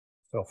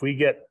So if we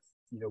get,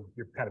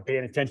 you're kind of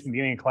paying attention to the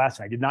beginning of class,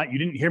 and you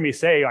didn't hear me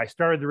say I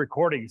started the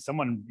recording,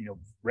 someone,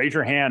 raise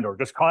your hand or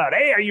just call out,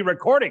 hey, are you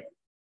recording?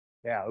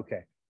 Yeah,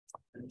 okay.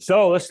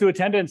 So let's do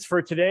attendance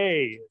for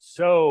today.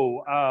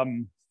 So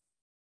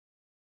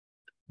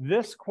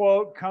this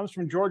quote comes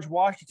from George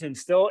Washington,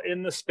 still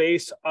in the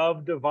space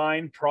of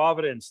divine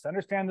providence. To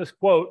understand this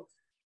quote,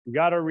 you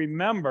got to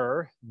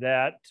remember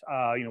that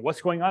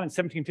what's going on in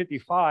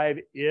 1755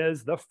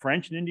 is the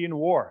French and Indian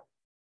War.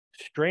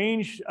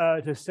 Strange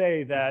to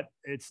say that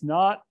it's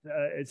not.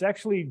 It's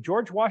actually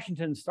George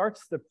Washington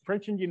starts the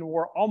French Indian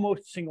War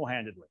almost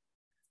single-handedly.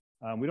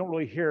 We don't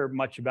really hear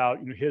much about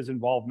his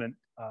involvement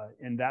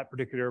in that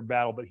particular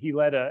battle, but he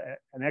led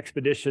an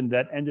expedition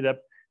that ended up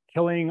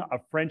killing a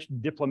French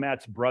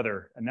diplomat's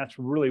brother, and that's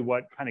really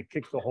what kind of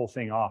kicked the whole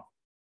thing off.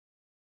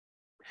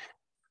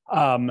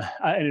 And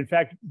in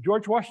fact,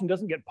 George Washington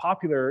doesn't get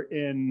popular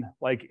in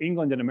like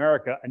England and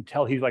America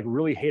until he's like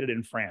really hated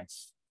in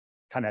France.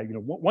 Kind of,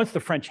 once the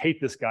French hate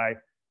this guy,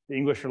 the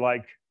English are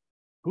like,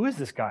 who is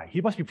this guy?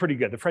 He must be pretty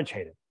good. The French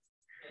hate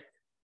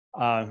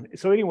him.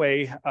 So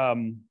anyway,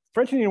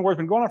 French Indian War has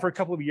been going on for a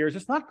couple of years.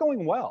 It's not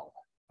going well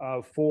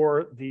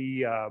for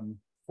the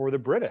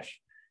British.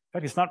 In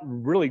fact, it's not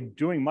really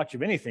doing much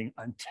of anything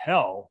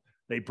until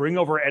they bring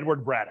over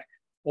Edward Braddock,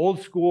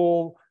 old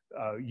school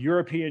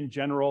European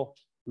general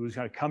who's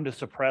going to come to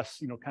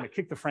suppress, kind of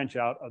kick the French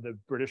out of the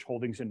British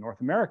holdings in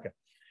North America.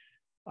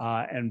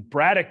 And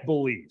Braddock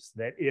believes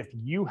that if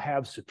you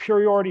have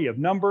superiority of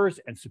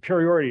numbers and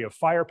superiority of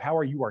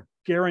firepower, you are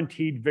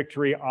guaranteed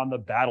victory on the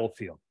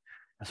battlefield.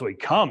 And so he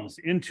comes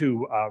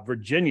into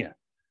Virginia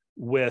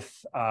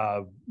with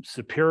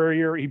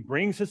he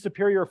brings his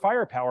superior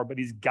firepower, but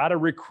he's got to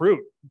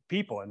recruit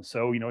people. And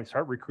so, he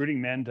start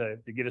recruiting men to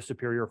get a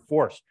superior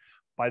force.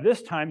 By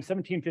this time,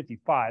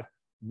 1755,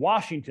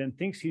 Washington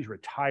thinks he's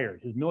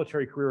retired. His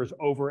military career is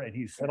over and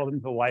he's settled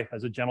into life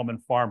as a gentleman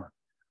farmer.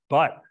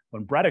 But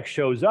when Braddock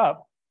shows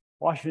up,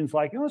 Washington's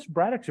like, this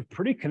Braddock's a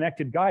pretty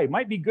connected guy. It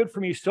might be good for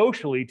me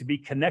socially to be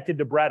connected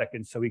to Braddock.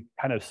 And so he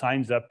kind of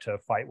signs up to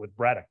fight with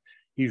Braddock.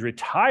 He's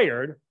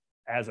retired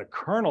as a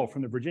colonel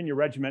from the Virginia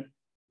Regiment.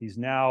 He's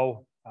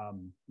now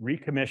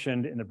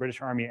recommissioned in the British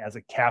Army as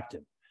a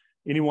captain.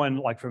 Anyone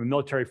like from a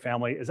military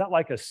family, is that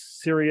like a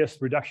serious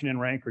reduction in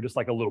rank or just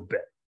like a little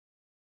bit?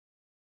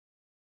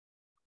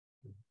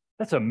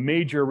 That's a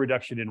major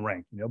reduction in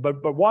rank,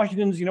 but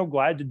Washington's,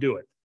 glad to do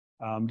it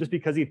just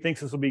because he thinks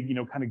this will be,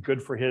 kind of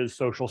good for his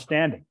social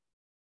standing.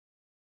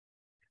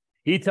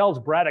 He tells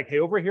Braddock, hey,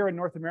 over here in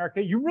North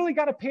America, you really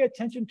got to pay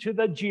attention to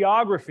the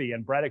geography.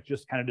 And Braddock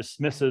just kind of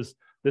dismisses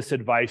this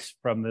advice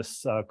from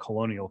this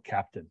colonial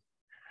captain.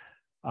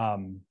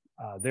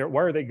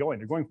 Where are they going?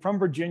 They're going from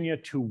Virginia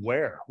to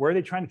where? Where are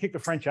they trying to kick the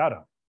French out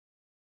of?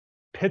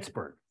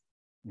 Pittsburgh.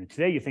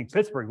 Today you think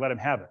Pittsburgh, let them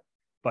have it.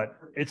 But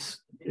it's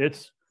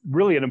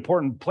really an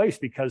important place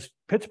because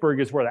Pittsburgh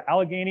is where the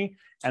Allegheny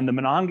and the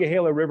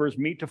Monongahela rivers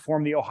meet to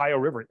form the Ohio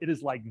River. It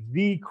is like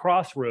the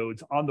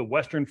crossroads on the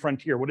Western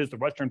frontier. What is the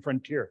Western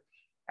frontier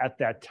at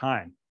that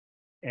time?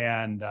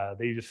 And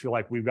they just feel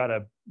like we've got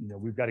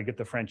to get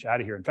the French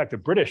out of here. In fact, the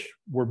British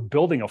were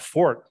building a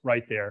fort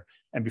right there.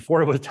 And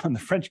before it was done, the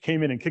French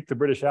came in and kicked the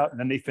British out, and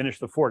then they finished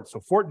the fort. So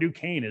Fort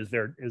Duquesne is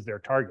their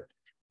target.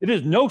 It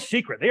is no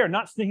secret. They are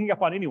not sneaking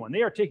up on anyone.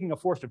 They are taking a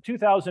force of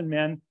 2,000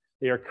 men.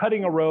 They are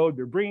cutting a road.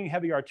 They're bringing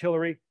heavy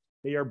artillery.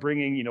 They are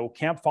bringing,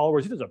 camp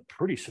followers. It is a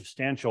pretty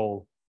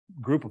substantial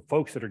group of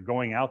folks that are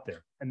going out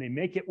there. And they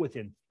make it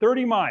within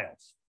 30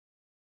 miles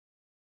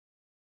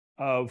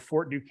of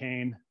Fort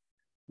Duquesne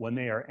when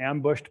they are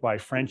ambushed by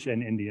French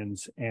and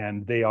Indians,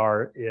 and they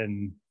are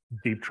in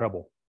deep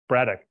trouble.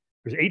 Braddock,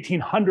 there's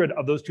 1,800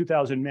 of those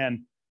 2,000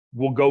 men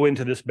will go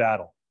into this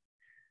battle.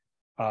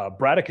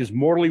 Braddock is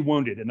mortally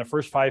wounded in the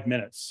first 5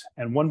 minutes,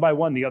 and one by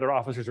one, the other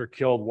officers are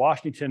killed.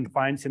 Washington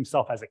finds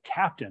himself as a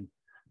captain,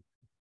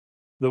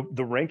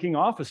 the ranking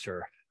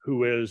officer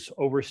who is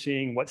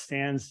overseeing what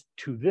stands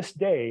to this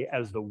day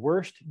as the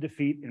worst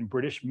defeat in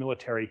British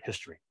military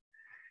history.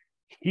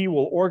 He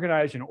will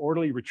organize an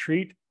orderly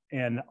retreat,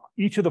 and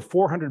each of the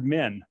 400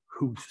 men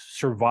who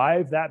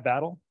survived that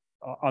battle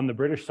on the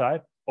British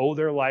side owe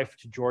their life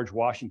to George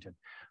Washington.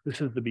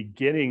 This is the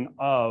beginning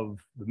of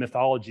the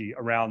mythology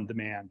around the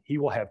man. He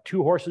will have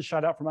 2 horses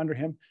shot out from under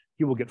him.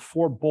 He will get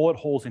 4 bullet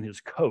holes in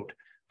his coat,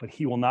 but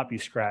he will not be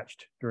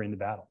scratched during the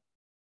battle.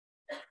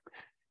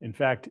 In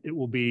fact, it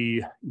will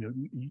be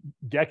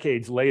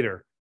decades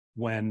later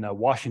when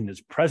Washington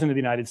is president of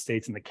the United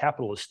States and the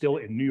capital is still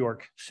in New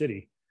York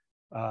City,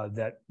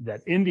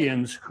 that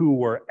Indians who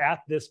were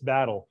at this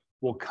battle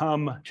will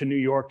come to New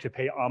York to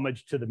pay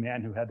homage to the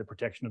man who had the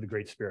protection of the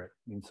Great Spirit.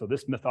 And so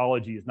this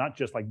mythology is not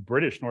just like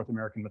British North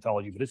American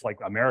mythology, but it's like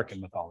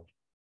American mythology.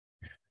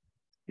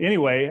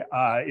 Anyway,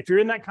 if you're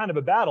in that kind of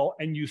a battle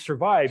and you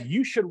survive,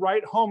 you should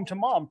write home to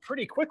mom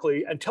pretty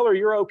quickly and tell her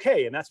you're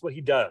okay. And that's what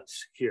he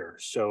does here.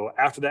 So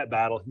after that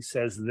battle, he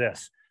says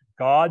this: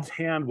 God's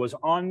hand was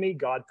on me,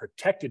 God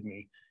protected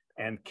me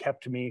and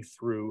kept me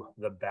through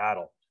the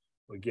battle.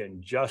 Again,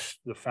 just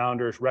the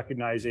founders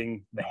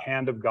recognizing the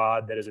hand of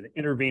God that is an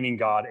intervening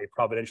God, a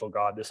providential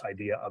God, this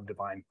idea of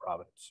divine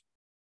providence.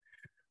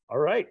 All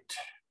right,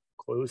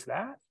 close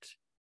that.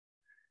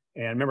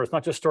 And remember, it's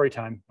not just story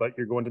time, but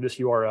you're going to this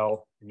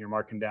URL and you're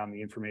marking down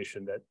the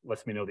information that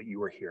lets me know that you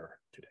were here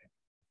today.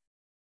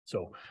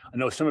 So I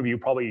know some of you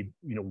probably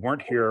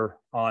weren't here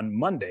on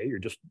Monday, you're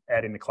just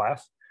adding the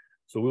class.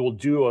 So we will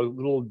do a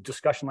little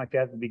discussion like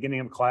that at the beginning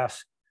of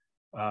class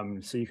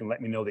so you can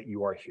let me know that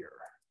you are here.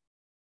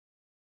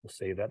 We'll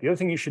save that. The other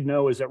thing you should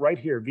know is that right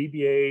here,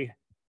 VBA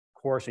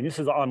course, and this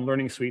is on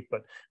Learning Suite,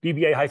 but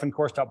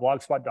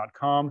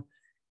vba-course.blogspot.com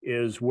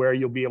is where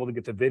you'll be able to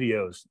get the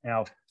videos.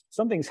 Now,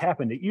 something's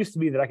happened. It used to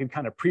be that I could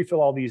kind of pre-fill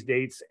all these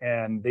dates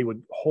and they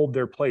would hold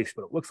their place,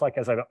 but it looks like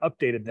as I've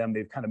updated them,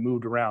 they've kind of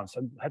moved around.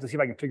 So I have to see if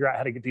I can figure out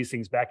how to get these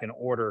things back in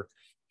order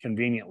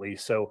conveniently.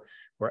 So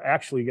we're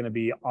actually going to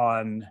be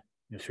on,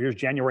 so here's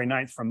January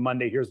 9th from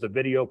Monday. Here's the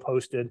video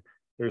posted.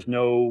 There's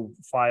no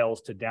files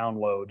to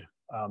download.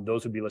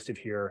 Those would be listed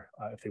here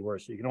if they were.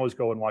 So you can always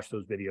go and watch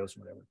those videos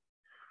or whatever.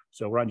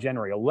 So we're on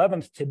January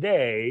 11th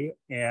today.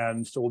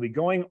 And so we'll be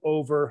going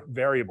over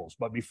variables.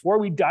 But before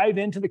we dive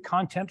into the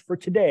content for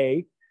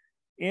today,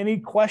 any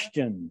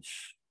questions,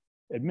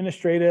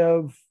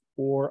 administrative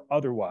or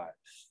otherwise?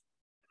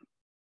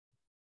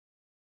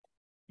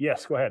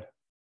 Yes, go ahead.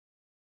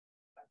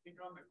 I think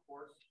on the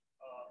course,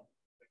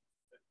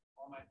 the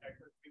online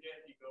textbook we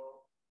get, you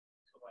go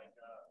to like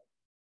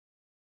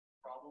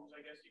problems,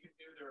 I guess you could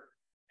do. They're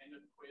end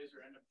of quiz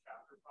or end of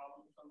chapter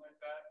problems, something like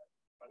that.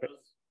 Are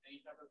those any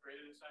type of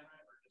graded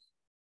assignment or just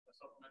a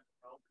supplemental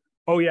help?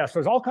 Oh yeah, so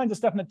there's all kinds of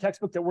stuff in the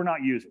textbook that we're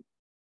not using.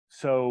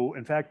 So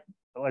in fact,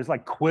 there's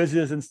like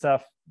quizzes and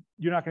stuff.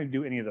 You're not going to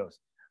do any of those.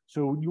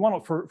 So you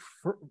want to,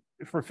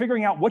 for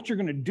figuring out what you're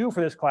going to do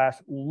for this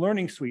class,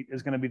 Learning Suite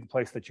is going to be the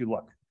place that you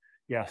look.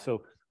 Yeah,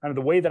 so kind of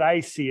the way that I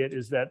see it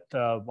is that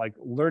like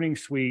Learning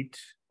Suite,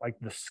 like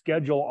the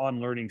schedule on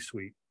Learning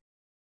Suite,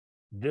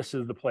 this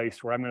is the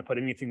place where I'm going to put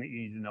anything that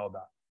you need to know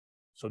about.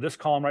 So this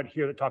column right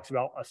here that talks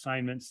about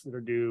assignments that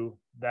are due,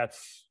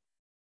 that's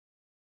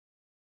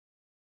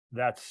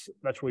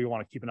where you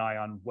want to keep an eye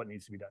on what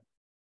needs to be done.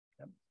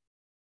 Yep.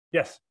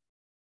 Yes?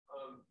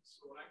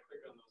 So when I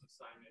click on those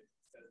assignments,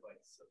 it says like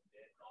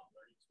submit on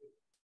Learning Suite.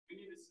 We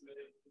need to submit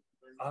it to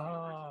Learning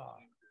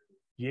Suite.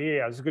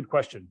 Yeah, that's a good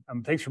question.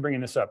 Thanks for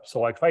bringing this up. So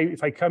like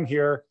if I come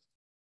here,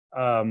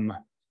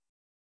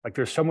 like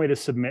there's some way to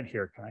submit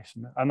here. Can I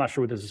submit? I'm not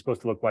sure what this is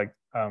supposed to look like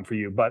for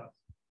you, but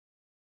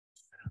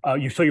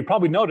so you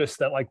probably noticed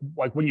that like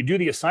when you do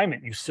the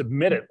assignment, you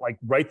submit it like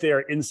right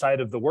there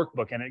inside of the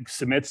workbook and it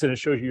submits and it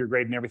shows you your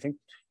grade and everything.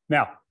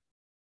 Now,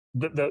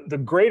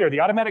 the grader, the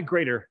automatic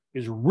grader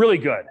is really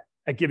good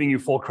at giving you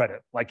full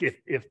credit. Like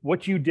if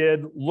what you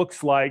did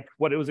looks like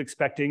what it was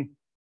expecting,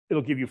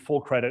 it'll give you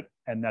full credit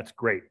and that's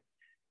great.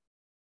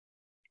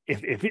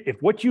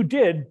 If what you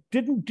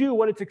didn't do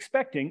what it's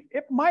expecting,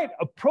 it might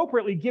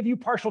appropriately give you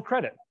partial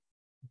credit,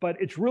 but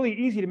it's really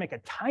easy to make a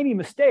tiny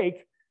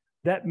mistake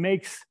that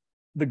makes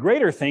the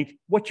grader think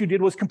what you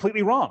did was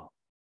completely wrong.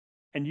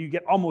 And you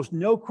get almost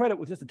no credit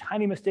with just a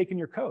tiny mistake in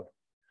your code.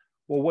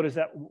 Well, what is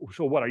that?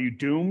 So what, are you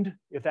doomed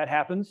if that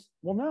happens?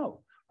 Well,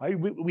 no, right?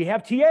 We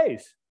have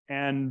TAs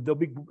and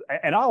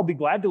I'll be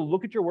glad to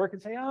look at your work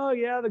and say, oh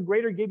yeah, the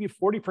grader gave you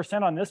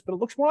 40% on this, but it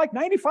looks more like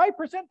 95%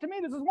 to me.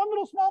 This is one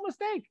little small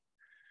mistake.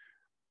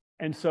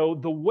 And so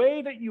the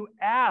way that you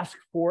ask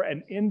for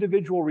an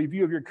individual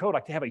review of your code,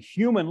 like to have a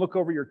human look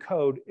over your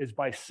code, is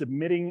by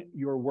submitting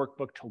your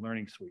workbook to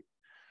Learning Suite.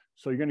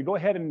 So you're going to go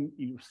ahead and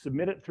you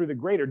submit it through the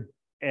grader.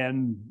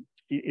 And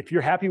if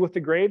you're happy with the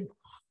grade,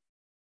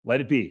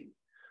 let it be.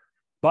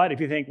 But if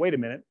you think, wait a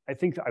minute, I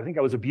think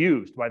I was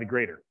abused by the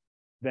grader,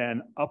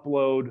 then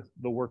upload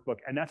the workbook.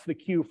 And that's the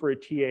cue for a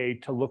TA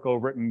to look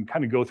over it and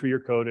kind of go through your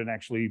code and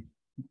actually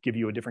give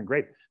you a different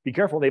grade. Be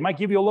careful, they might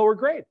give you a lower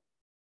grade.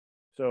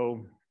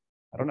 So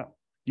I don't know.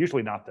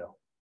 Usually not, though.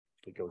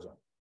 It goes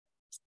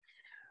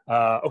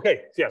on.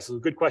 Okay, yeah, so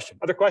good question.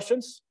 Other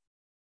questions?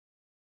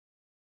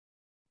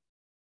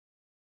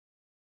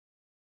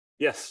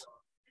 Yes.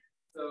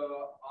 So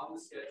on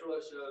the schedule,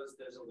 it shows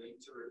there's a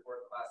link to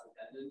report class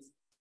attendance.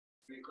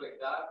 Can we click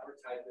that or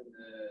type in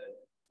the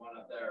one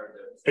up there?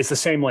 It's the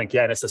same link,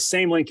 yeah, and it's the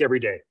same link every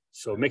day.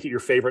 So make it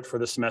your favorite for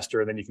the semester,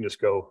 and then you can just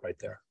go right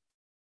there.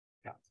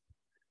 Yeah,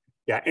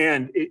 yeah,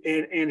 and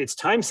it's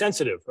time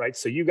sensitive, right?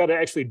 So you got to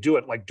actually do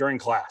it like during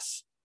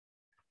class.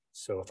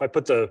 So if I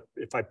put the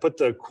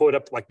quote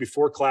up like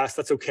before class,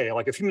 that's okay.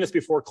 Like a few minutes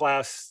before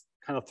class,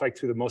 kind of like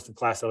through the most of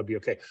class, that'll be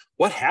okay.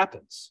 What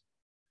happens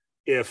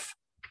if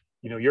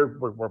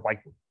we're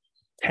like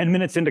 10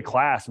 minutes into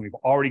class and we've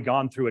already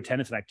gone through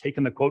attendance and I've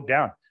taken the quote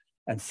down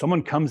and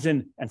someone comes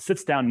in and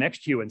sits down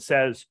next to you and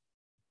says,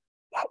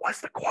 what was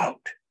the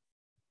quote?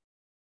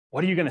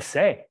 What are you going to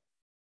say?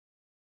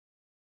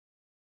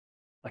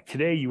 Like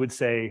today you would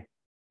say,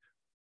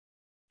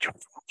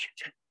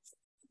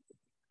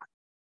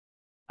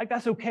 like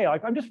that's okay.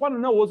 Like I just want to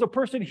know, was a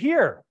person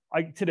here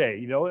like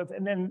today,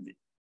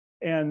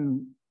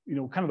 and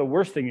kind of the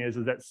worst thing is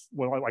that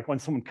when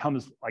someone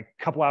comes like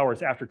a couple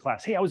hours after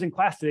class, hey, I was in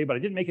class today, but I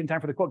didn't make it in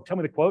time for the quote. Tell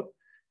me the quote.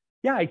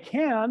 Yeah, I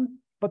can,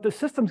 but the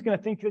system's going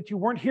to think that you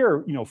weren't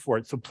here, for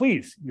it. So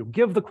please,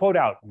 give the quote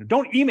out.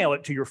 Don't email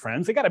it to your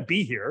friends. They got to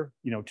be here,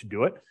 to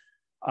do it.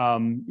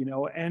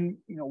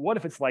 What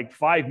if it's like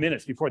 5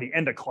 minutes before the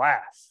end of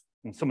class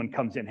and someone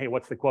comes in, hey,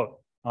 what's the quote?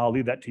 I'll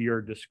leave that to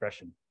your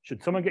discretion.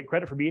 Should someone get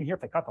credit for being here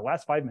if they caught the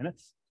last 5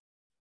 minutes?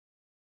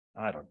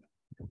 I don't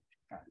know.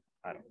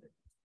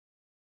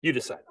 You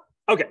decide.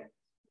 Okay.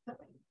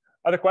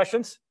 Other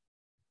questions?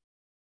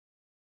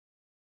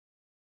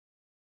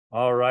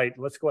 All right,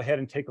 let's go ahead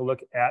and take a look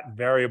at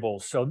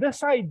variables. So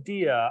this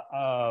idea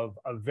of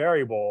a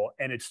variable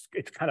and its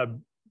kind of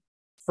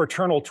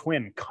fraternal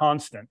twin,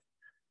 constant,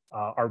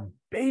 are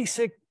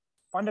basic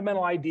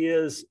fundamental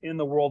ideas in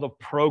the world of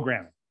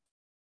programming.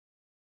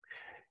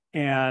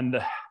 And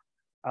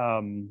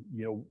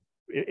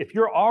if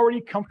you're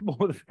already comfortable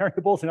with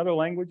variables in other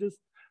languages,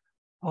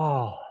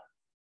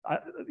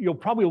 you'll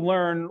probably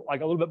learn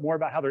like a little bit more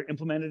about how they're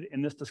implemented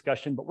in this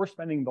discussion, but we're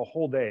spending the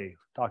whole day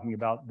talking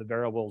about the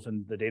variables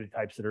and the data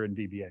types that are in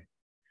VBA.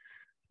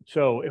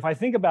 So if I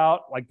think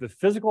about like the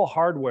physical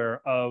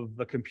hardware of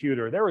the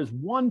computer, there is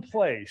one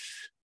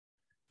place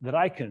that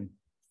I can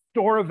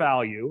store a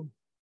value,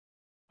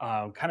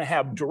 kind of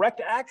have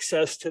direct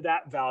access to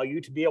that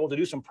value to be able to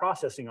do some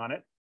processing on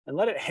it and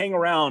let it hang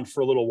around for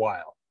a little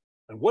while.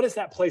 And what is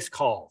that place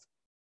called?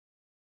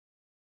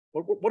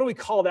 What do we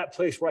call that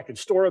place where I can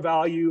store a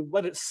value,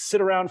 let it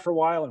sit around for a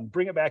while and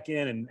bring it back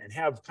in and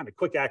have kind of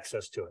quick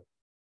access to it?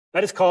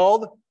 That is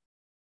called, a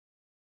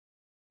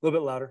little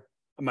bit louder.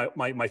 My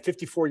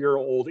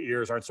 54-year-old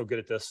ears aren't so good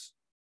at this.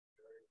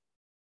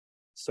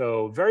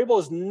 So variable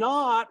is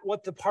not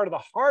what the part of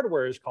the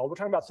hardware is called. We're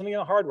talking about something in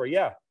the hardware,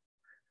 yeah.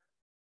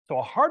 So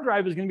a hard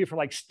drive is going to be for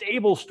like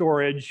stable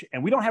storage,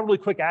 and we don't have really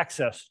quick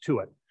access to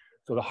it.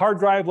 So the hard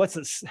drive lets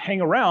it hang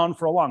around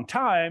for a long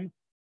time.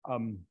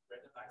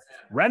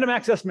 Random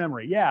access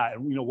memory, yeah.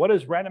 And what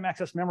does random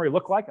access memory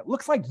look like? It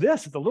looks like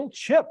this. It's a little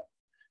chip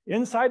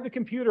inside the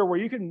computer where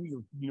you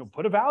can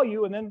put a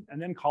value and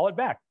then call it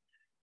back.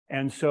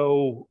 And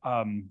so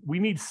we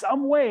need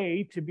some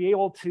way to be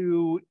able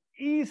to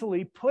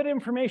easily put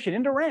information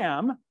into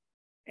RAM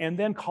and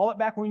then call it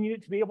back when we need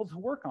it to be able to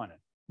work on it.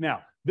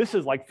 Now, this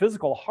is like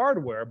physical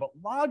hardware, but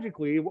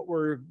logically what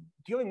we're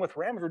dealing with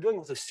RAM is we're dealing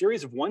with a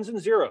series of ones and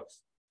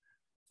zeros.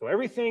 So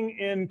everything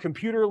in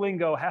computer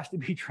lingo has to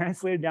be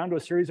translated down to a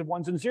series of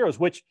ones and zeros,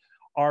 which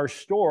are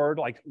stored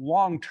like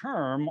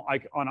long-term,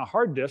 like on a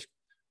hard disk.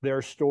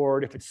 They're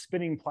stored, if it's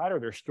spinning platter,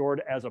 they're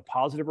stored as a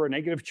positive or a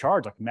negative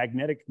charge, like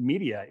magnetic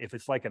media. If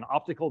it's like an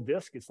optical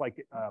disk, it's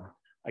like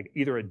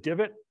either a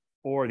divot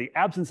or the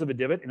absence of a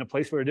divot in a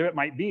place where a divot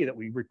might be that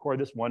we record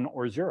this 1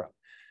 or 0.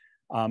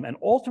 And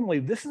ultimately,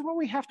 this is what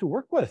we have to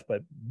work with,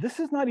 but this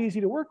is not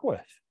easy to work with.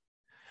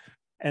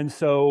 And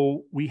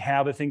so we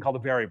have a thing called a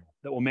variable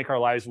that will make our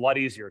lives a lot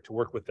easier to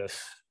work with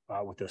this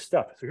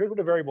stuff. So here's what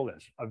a variable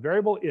is. A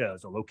variable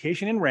is a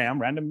location in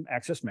RAM, random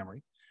access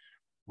memory,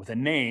 with a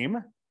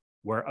name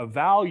where a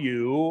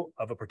value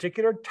of a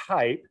particular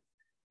type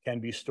can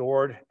be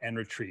stored and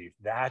retrieved.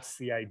 That's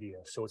the idea.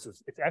 So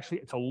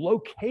it's a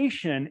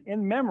location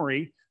in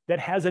memory that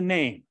has a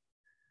name.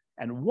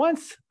 And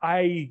once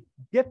I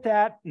get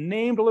that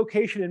named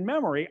location in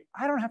memory,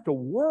 I don't have to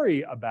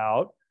worry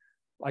about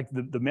like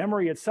the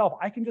memory itself.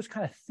 I can just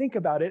kind of think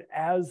about it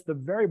as the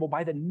variable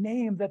by the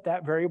name that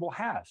that variable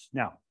has.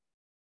 Now,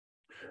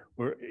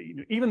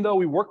 even though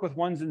we work with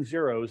ones and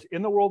zeros,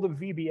 in the world of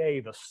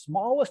VBA, the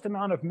smallest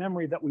amount of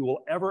memory that we will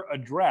ever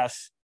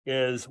address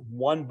is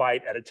 1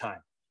 byte at a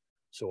time.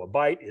 So a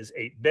byte is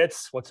 8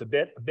 bits. What's a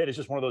bit? A bit is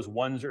just one of those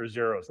ones or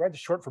zeros, right? It's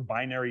short for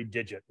binary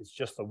digit. It's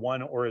just the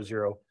 1 or a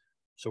 0.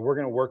 So we're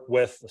going to work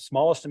with the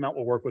smallest amount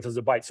we'll work with is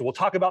a byte. So we'll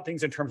talk about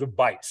things in terms of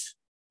bytes,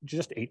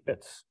 just 8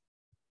 bits.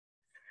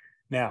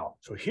 Now,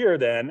 so here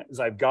then is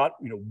I've got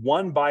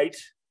 1 byte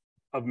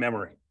of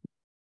memory.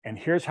 And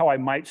here's how I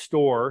might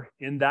store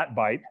in that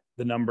byte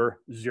the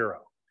number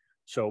 0.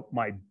 So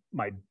my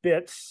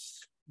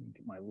bits, let me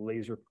get my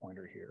laser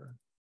pointer here.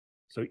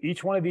 So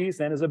each one of these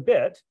then is a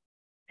bit.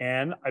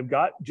 And I've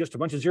got just a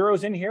bunch of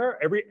zeros in here.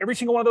 Every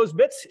single one of those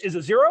bits is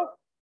a 0.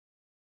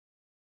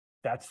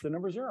 That's the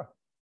number 0.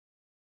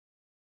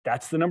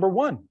 That's the number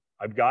 1.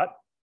 I've got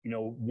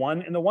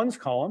 1 in the ones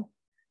column.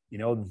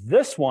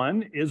 This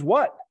one is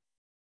what?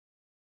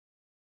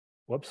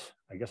 Whoops,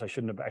 I guess I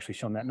shouldn't have actually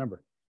shown that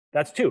number.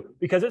 That's 2,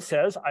 because it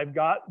says I've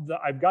got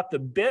the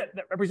bit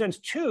that represents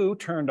 2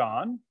 turned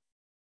on,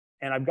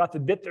 and I've got the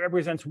bit that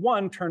represents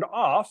 1 turned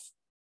off,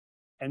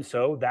 and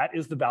so that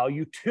is the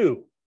value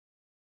 2.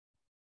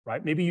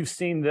 Right? Maybe you've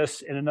seen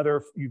this in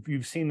another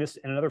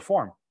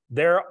form.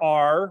 There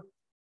are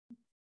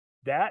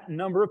that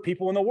number of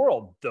people in the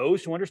world,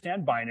 those who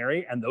understand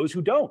binary and those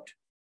who don't.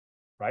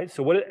 Right?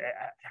 So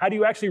how do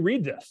you actually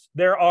read this?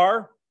 There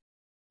are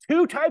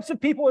 2 types of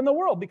people in the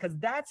world, because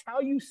that's how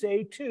you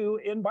say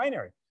 2 in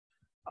binary.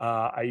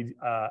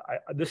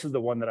 This is the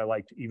one that I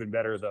liked even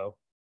better, though.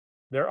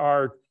 There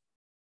are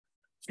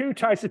Two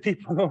types of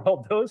people in the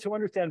world, those who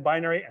understand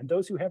binary and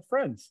those who have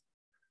friends.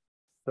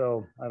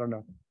 So I don't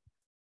know.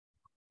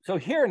 So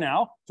here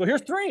now, so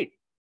here's 3,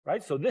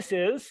 right? So this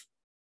is,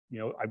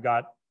 I've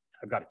got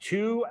a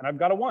 2 and I've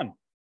got a 1.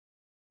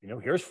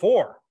 Here's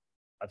 4.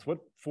 That's what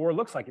 4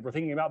 looks like if we're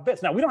thinking about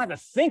bits. Now, we don't have to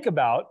think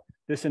about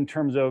this in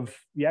terms of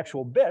the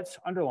actual bits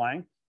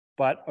underlying,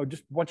 but I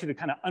just want you to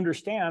kind of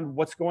understand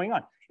what's going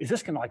on. Is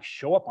this going to like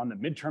show up on the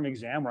midterm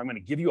exam where I'm going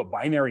to give you a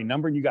binary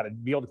number and you got to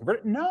be able to convert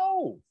it?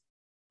 No.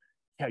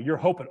 Yeah, you're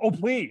hoping. Oh,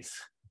 please,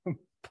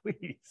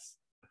 please.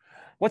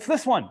 What's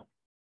this one?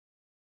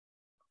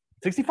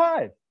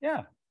 65.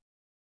 Yeah.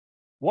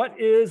 What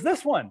is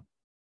this one?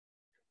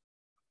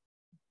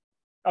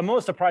 I'm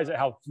most surprised at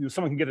how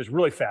someone can get this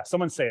really fast.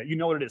 Someone say it. You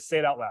know what it is. Say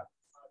it out loud.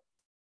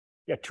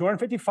 Yeah,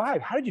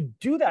 255. How did you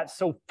do that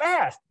so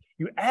fast?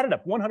 You added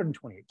up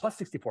 128 plus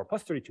 64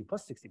 plus 32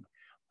 plus 60.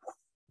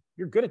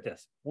 You're good at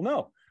this. Well,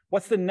 no.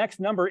 What's the next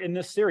number in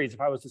this series?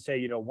 If I was to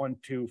say, 1,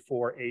 2,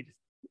 4, 8,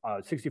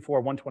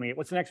 64, 128,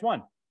 what's the next one?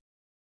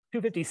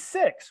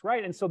 256,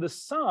 right? And so the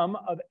sum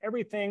of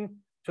everything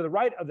to the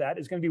right of that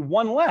is going to be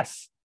 1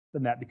 less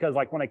than that, because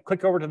like when I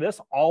click over to this,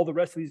 all the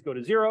rest of these go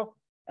to 0,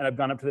 and I've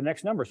gone up to the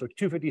next number. So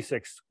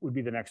 256 would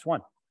be the next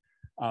one.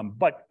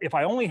 But if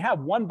I only have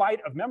 1 byte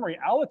of memory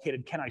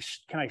allocated, can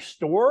I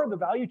store the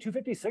value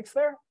 256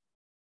 there?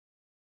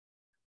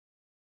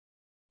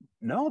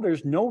 No,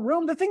 there's no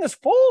room. The thing is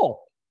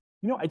full.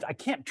 I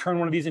can't turn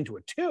one of these into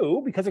a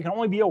 2 because it can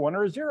only be a 1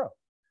 or a 0.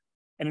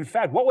 And in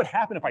fact, what would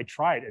happen if I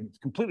tried, and it's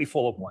completely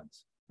full of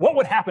 1s? What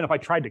would happen if I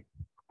tried to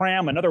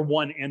cram another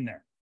 1 in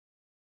there?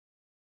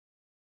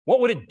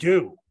 What would it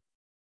do?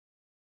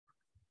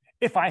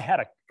 If I had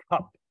a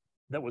cup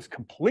that was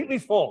completely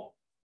full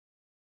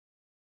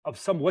of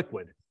some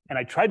liquid and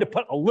I tried to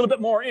put a little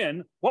bit more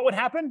in, what would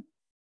happen?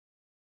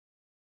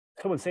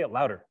 Someone say it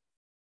louder.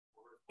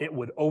 It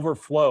would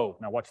overflow.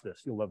 Now watch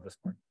this. You'll love this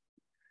part.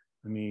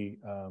 Let me,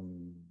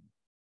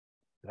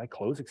 did I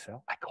close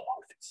Excel? I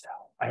closed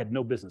Excel. I had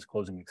no business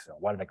closing Excel.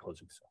 Why did I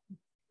close Excel?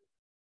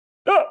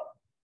 Oh!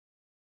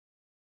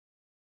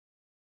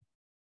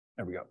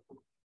 There we go.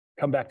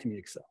 Come back to me,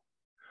 Excel.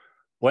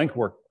 Blank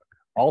workbook.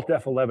 Alt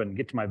F11,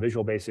 get to my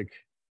Visual Basic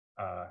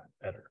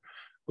editor.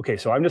 Okay,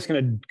 so I'm just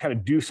going to kind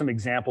of do some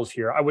examples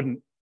here.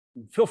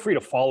 Feel free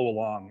to follow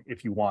along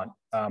if you want.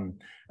 And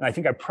I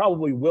think I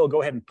probably will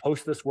go ahead and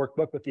post this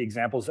workbook with the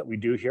examples that we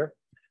do here.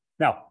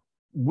 Now,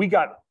 we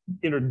got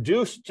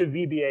introduced to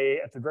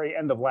VBA at the very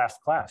end of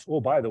last class.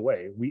 Oh, by the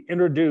way, we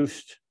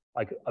introduced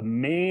like a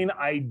main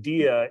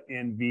idea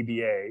in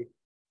VBA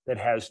that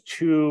has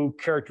 2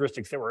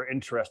 characteristics that we're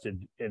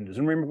interested in. Does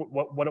anyone remember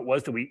what it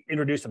was that we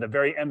introduced at the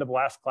very end of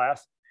last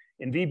class?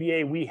 In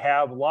VBA, we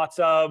have lots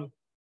of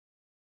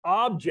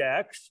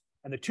objects,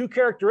 and the 2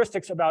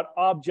 characteristics about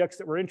objects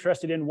that we're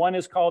interested in, one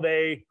is called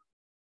a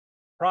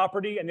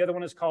property and the other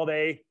one is called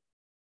a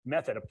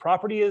method. A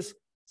property is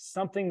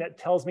something that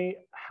tells me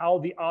how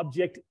the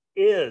object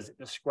is. It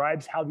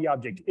describes how the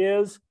object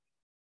is.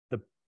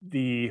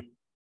 The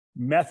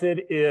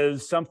method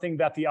is something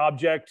that the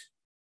object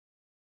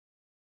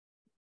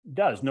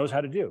knows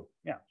how to do.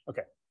 Yeah,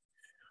 okay.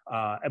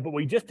 But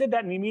we just did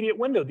that in the immediate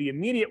window. The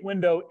immediate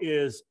window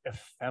is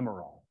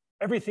ephemeral.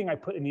 Everything I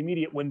put in the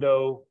immediate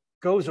window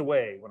goes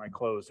away when I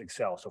close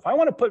Excel. So if I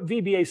want to put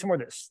VBA somewhere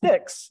that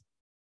sticks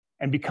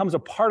and becomes a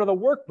part of the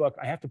workbook,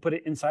 I have to put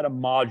it inside a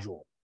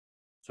module.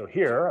 So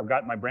here, I've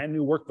got my brand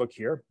new workbook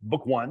here,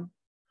 book 1.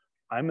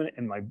 I'm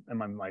in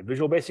my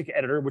Visual Basic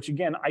editor, which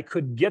again, I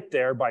could get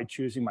there by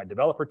choosing my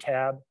developer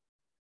tab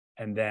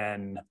and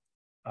then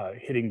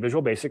hitting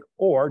Visual Basic,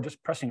 or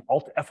just pressing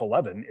Alt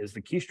F11 is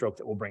the keystroke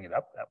that will bring it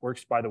up. That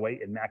works, by the way,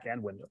 in Mac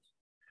and Windows.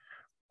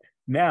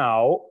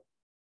 Now,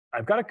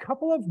 I've got a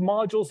couple of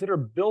modules that are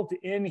built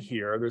in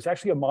here. There's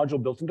actually a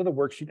module built into the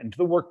worksheet, into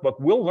the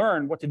workbook. We'll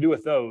learn what to do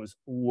with those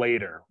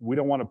later. We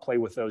don't want to play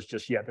with those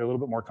just yet. They're a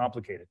little bit more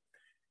complicated.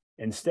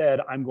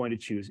 Instead, I'm going to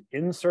choose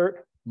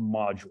Insert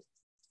Module.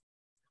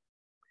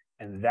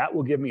 And that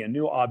will give me a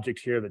new object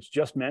here that's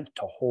just meant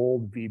to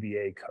hold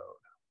VBA code.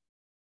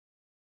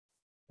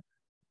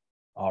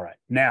 All right,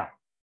 now,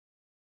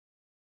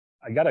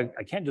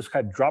 I can't just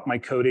kind of drop my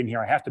code in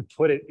here. I have to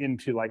put it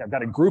into, like, I've got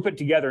to group it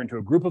together into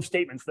a group of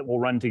statements that will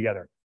run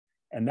together.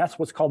 And that's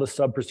what's called a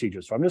sub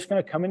procedure. So I'm just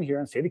going to come in here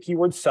and say the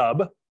keyword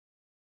sub.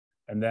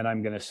 And then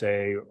I'm going to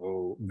say,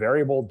 oh,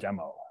 variable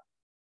demo.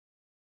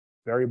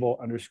 Variable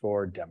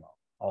underscore demo.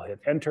 I'll hit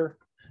enter.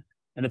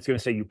 And it's going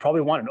to say, you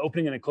probably want an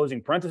opening and a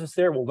closing parenthesis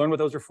there. We'll learn what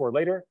those are for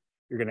later.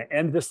 You're going to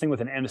end this thing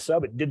with an end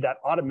sub. It did that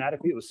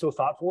automatically. It was so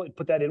thoughtful. It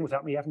put that in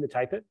without me having to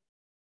type it.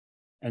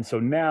 And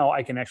so now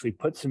I can actually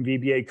put some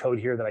VBA code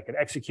here that I can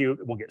execute.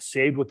 It will get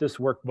saved with this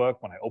workbook.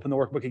 When I open the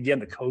workbook again,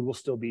 the code will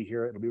still be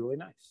here. It'll be really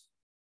nice.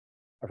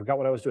 I forgot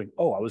what I was doing.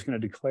 Oh, I was going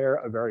to declare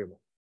a variable.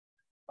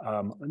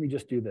 Let me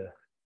just do the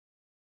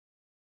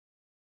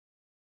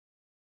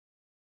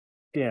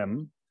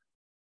dim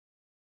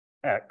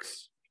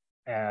x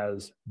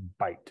as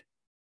byte.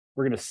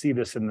 We're going to see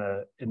this in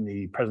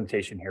the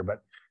presentation here,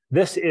 but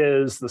this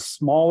is the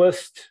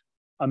smallest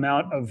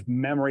amount of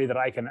memory that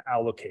I can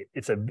allocate.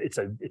 It's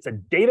a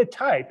data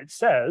type. It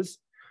says,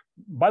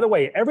 by the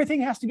way,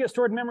 everything has to get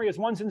stored in memory as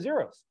ones and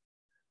zeros.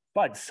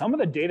 But some of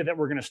the data that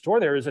we're going to store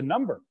there is a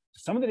number.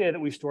 Some of the data that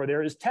we store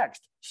there is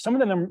text. Some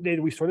of the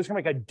data we store there is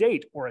going to be like a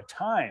date or a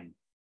time,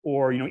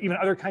 or even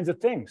other kinds of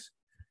things.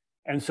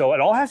 And so it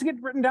all has to get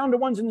written down to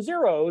ones and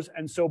zeros.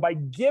 And so by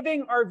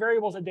giving our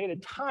variables a data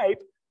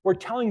type, we're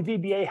telling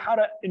VBA how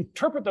to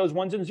interpret those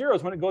ones and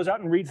zeros when it goes out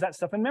and reads that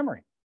stuff in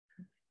memory.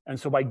 And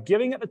so by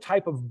giving it the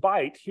type of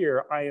byte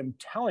here, I am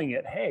telling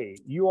it, hey,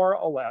 you are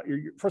allowed,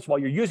 first of all,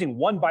 you're using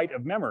 1 byte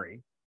of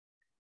memory,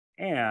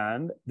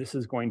 and this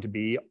is going to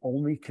be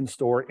only can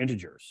store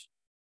integers.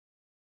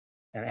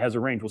 And it has a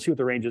range. We'll see what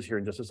the range is here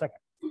in just a second.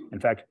 In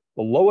fact,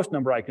 the lowest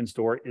number I can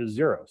store is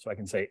 0. So I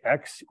can say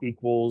x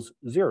equals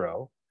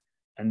 0,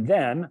 and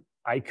then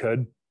I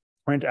could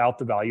print out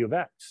the value of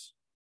x.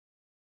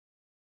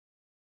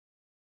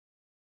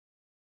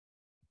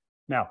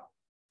 Now,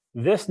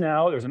 there's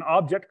an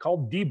object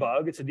called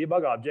debug. It's a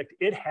debug object.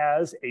 It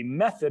has a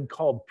method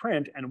called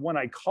print. And when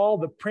I call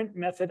the print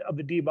method of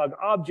the debug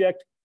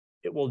object,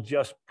 it will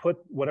just put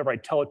whatever I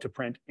tell it to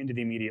print into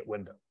the immediate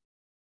window.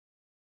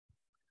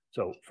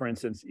 So for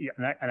instance,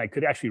 and I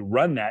could actually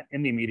run that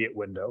in the immediate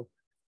window,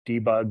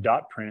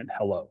 debug.print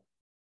hello,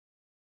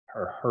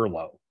 or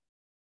hello.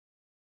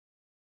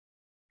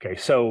 Okay,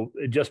 so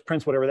it just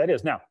prints whatever that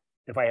is. Now,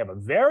 if I have a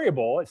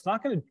variable, it's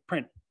not going to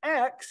print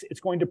x, it's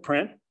going to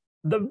print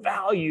the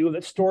value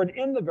that's stored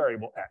in the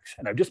variable x.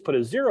 And I've just put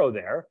a 0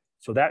 there,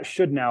 so that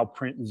should now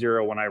print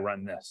 0 when I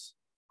run this.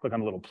 Click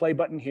on the little play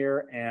button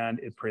here, and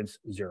it prints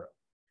 0.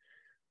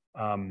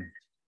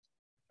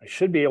 I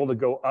should be able to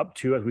go up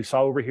to, as we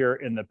saw over here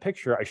in the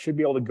picture, I should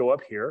be able to go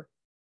up here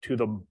to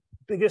the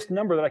biggest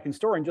number that I can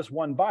store in just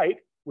 1 byte,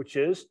 which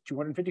is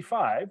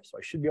 255. So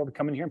I should be able to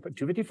come in here and put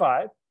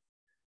 255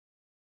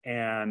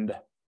 and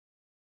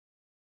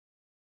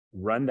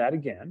run that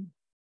again.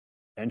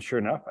 And sure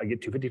enough, I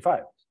get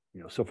 255.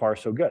 So far,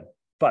 so good.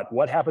 But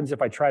what happens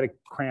if I try to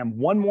cram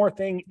one more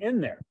thing in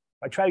there?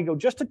 If I try to go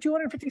just to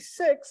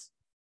 256,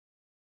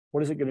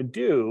 what is it going to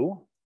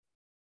do?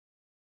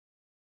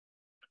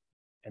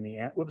 And the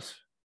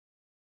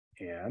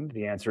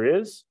answer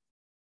is,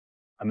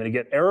 I'm going to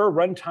get error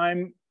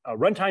runtime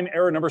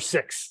error number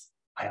 6.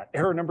 I got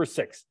error number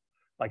 6.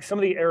 Like some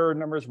of the error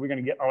numbers we're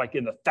going to get are like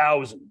in the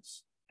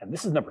thousands. And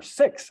this is number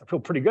 6. I feel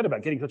pretty good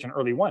about getting such an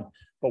early one.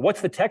 But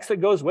what's the text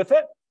that goes with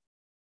it?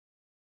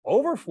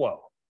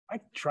 Overflow. I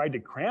tried to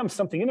cram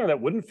something in there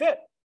that wouldn't fit.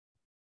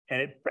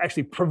 And it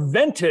actually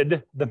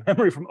prevented the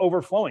memory from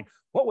overflowing.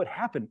 What would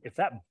happen if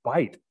that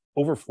byte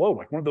overflowed,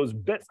 like one of those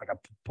bits, like I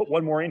put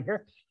one more in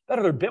here, that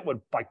other bit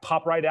would like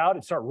pop right out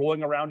and start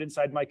rolling around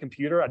inside my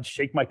computer. I'd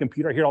shake my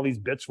computer, I hear all these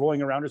bits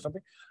rolling around or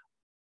something.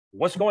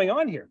 What's going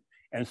on here?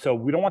 And so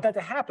we don't want that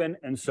to happen.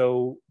 And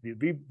so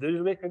the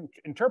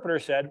interpreter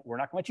said, we're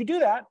not going to let you do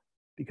that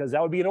because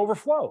that would be an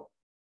overflow.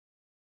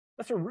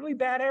 That's a really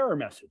bad error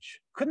message.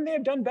 Couldn't they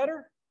have done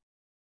better?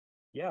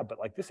 Yeah, but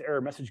like this error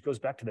message goes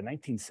back to the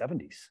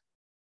 1970s.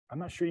 I'm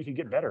not sure you could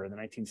get better in the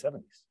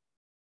 1970s.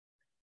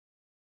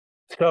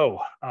 So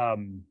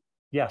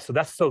yeah, so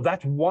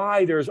that's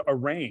why there's a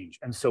range.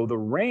 And so the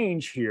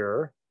range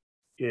here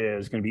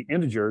is going to be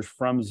integers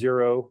from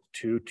 0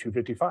 to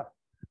 255.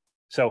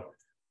 So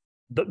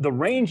the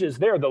range is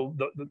there. The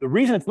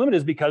reason it's limited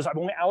is because I've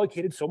only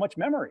allocated so much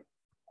memory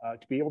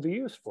to be able to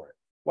use for it.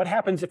 What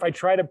happens if I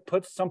try to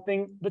put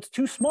something that's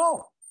too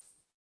small?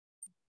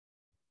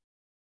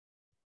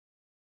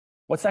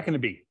 What's that going to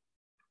be?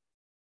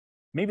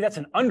 Maybe that's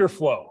an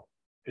underflow.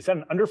 Is that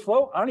an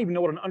underflow? I don't even know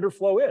what an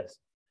underflow is.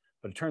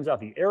 But it turns out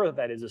the error of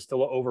that is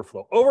still an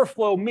overflow.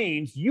 Overflow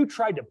means you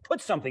tried to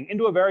put something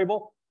into a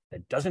variable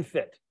that doesn't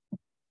fit.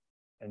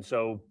 And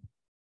so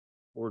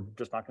we're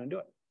just not going to do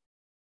it.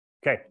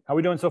 Okay, how are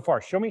we doing so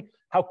far? Show me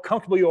how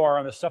comfortable you are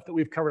on the stuff that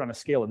we've covered on a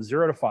scale of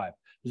 0 to 5.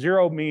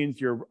 0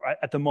 means you're,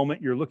 at the moment,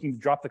 you're looking to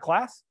drop the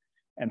class.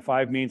 And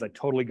 5 means I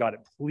totally got it.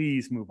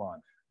 Please move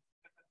on.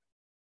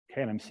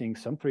 Okay, and I'm seeing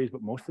some 3s,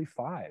 but mostly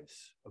 5s.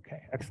 Okay,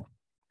 excellent.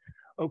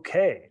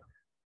 Okay.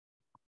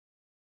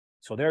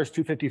 So there's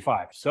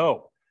 255.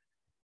 So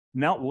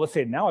now let's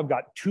say now I've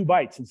got 2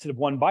 bytes instead of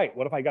 1 byte.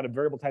 What if I got a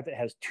variable type that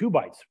has 2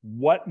 bytes?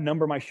 What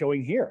number am I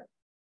showing here?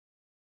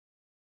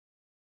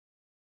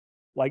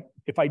 Like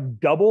if I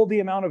double the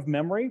amount of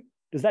memory,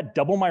 does that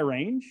double my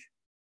range?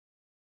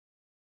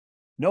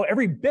 No,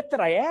 every bit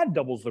that I add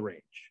doubles the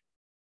range.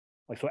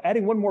 Like so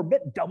adding 1 more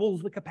bit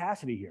doubles the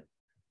capacity here.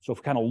 So if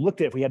we kind of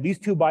looked at if we had these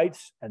 2 bytes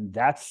and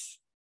that's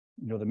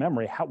the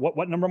memory,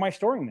 what number am I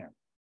storing there?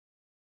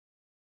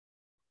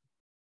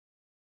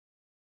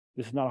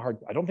 This is not a hard,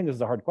 I don't think this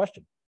is a hard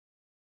question.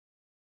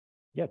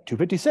 Yeah,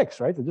 256,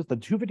 right? So just the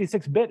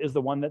 256 bit is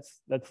the one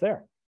that's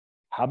there.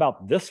 How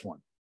about this one?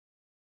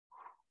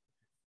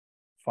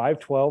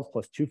 512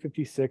 plus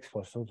 256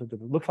 plus,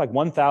 it looks like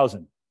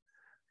 1,000.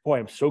 Boy,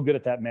 I'm so good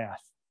at that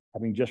math,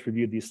 having just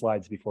reviewed these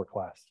slides before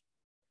class.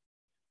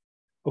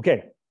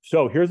 Okay,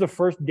 so here's the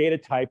first data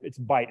type. It's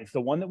byte. It's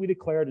the one that we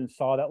declared and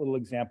saw that little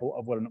example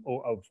of what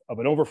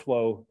an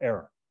overflow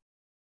error.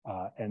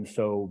 And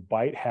so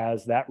byte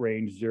has that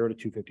range 0 to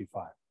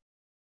 255.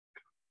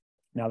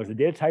 Now there's a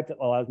data type that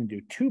allows me to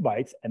do 2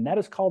 bytes, and that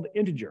is called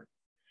integer.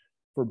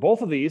 For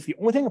both of these, the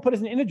only thing I put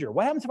is an integer.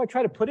 What happens if I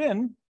try to put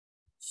in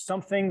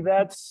something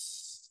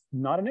that's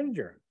not an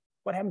integer?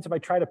 What happens if I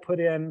try to put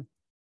in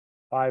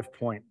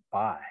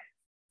 5.5?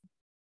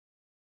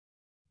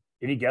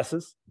 Any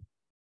guesses?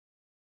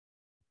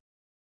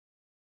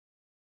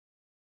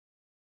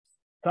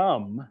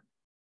 Some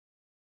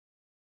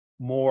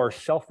more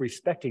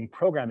self-respecting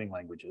programming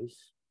languages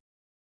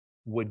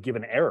would give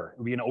an error. It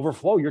would be an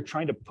overflow. You're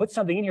trying to put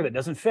something in here that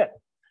doesn't fit.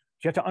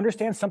 You have to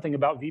understand something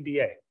about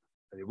VBA.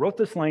 They wrote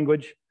this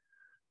language,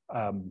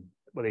 well,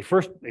 they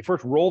first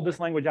rolled this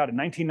language out in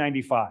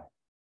 1995.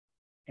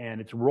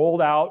 And it's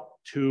rolled out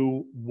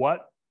to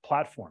what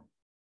platform?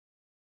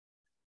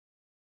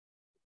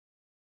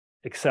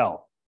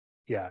 Excel.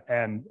 Yeah,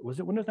 and was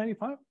it Windows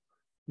 95?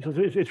 So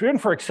it's written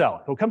for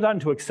Excel. So it comes out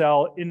into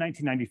Excel in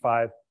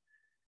 1995.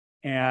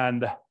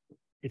 And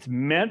it's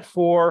meant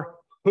for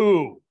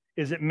who?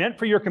 Is it meant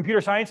for your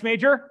computer science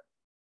major?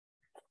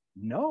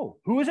 No.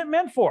 Who is it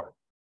meant for?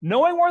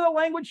 Knowing where the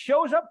language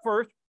shows up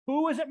first,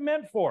 who is it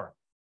meant for?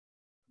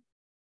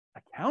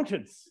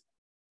 Accountants.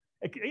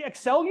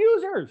 Excel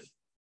users.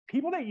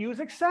 People that use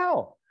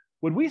Excel.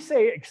 Would we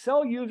say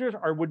Excel users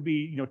would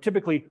be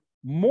typically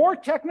more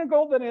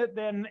technical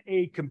than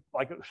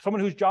like someone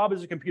whose job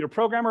is a computer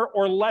programmer,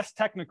 or less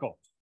technical?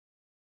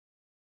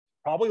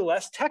 Probably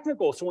less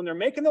technical. So when they're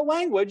making the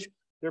language,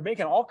 they're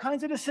making all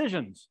kinds of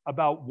decisions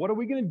about what are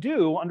we going to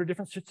do under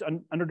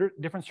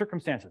different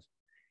circumstances.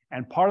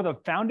 And part of the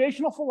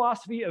foundational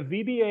philosophy of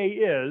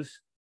VBA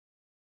is,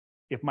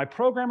 if my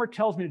programmer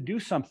tells me to do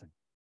something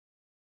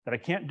that I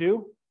can't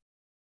do,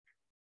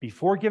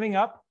 before giving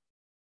up,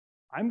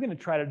 I'm going to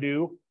try to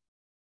do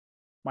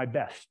my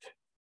best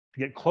to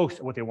get close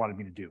to what they wanted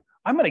me to do.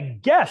 I'm going to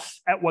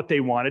guess at what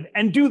they wanted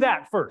and do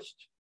that first.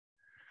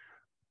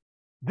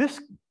 This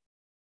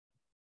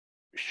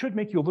should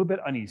make you a little bit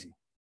uneasy.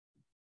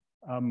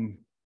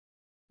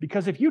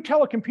 Because if you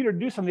tell a computer to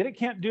do something that it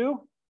can't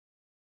do,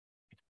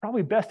 it's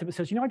probably best if it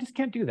says, I just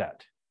can't do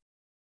that.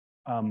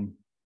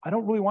 I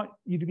don't really want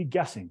you to be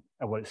guessing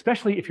at what,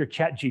 especially if you're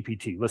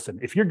ChatGPT. Listen,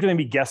 if you're going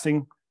to be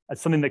guessing at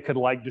something that could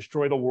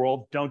destroy the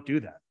world, don't do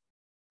that.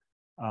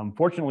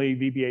 Fortunately,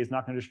 VBA is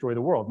not going to destroy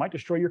the world. It might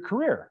destroy your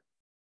career,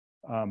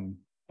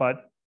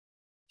 but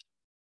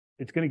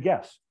it's going to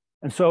guess.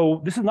 And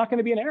so this is not going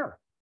to be an error.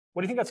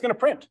 What do you think that's going to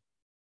print?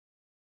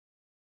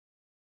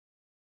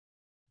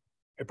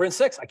 It prints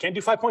 6. I can't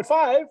do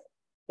 5.5.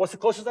 What's the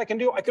closest I can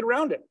do? I could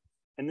round it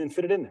and then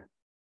fit it in there.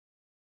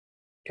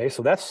 Okay,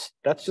 so that's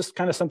just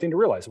kind of something to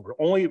realize. We're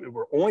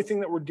only thing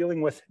that we're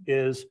dealing with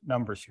is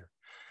numbers here.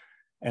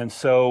 And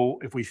so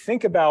if we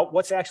think about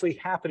what's actually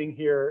happening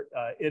here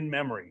in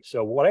memory,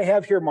 so what I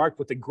have here marked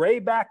with the gray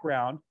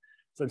background,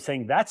 so I'm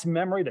saying that's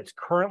memory that's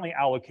currently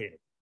allocated.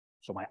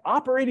 So my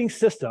operating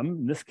system,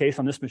 in this case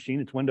on this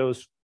machine, it's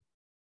Windows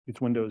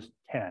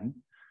 10,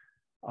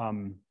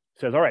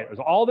 says, all right, there's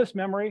all this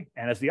memory,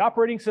 and as the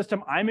operating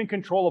system, I'm in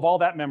control of all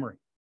that memory.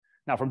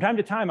 Now, from time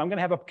to time, I'm going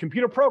to have a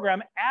computer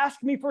program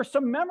ask me for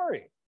some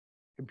memory.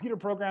 Computer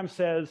program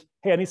says,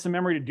 hey, I need some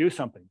memory to do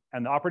something.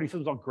 And the operating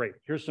system says, oh, great,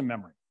 here's some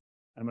memory.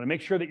 I'm going to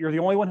make sure that you're the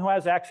only one who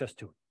has access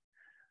to it.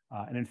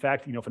 And in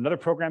fact, if another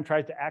program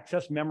tries to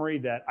access memory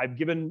that I've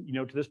given,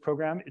 to this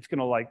program, it's going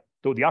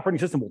to the operating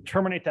system will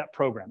terminate that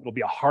program. It'll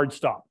be a hard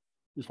stop.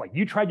 It's like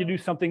you tried to do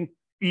something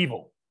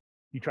evil.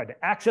 You tried to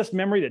access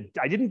memory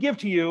that I didn't give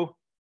to you,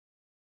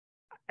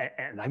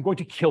 and I'm going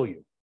to kill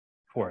you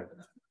for it.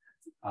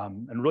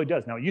 And it really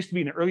does. Now, it used to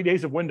be in the early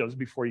days of Windows,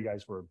 before you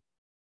guys were,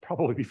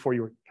 probably before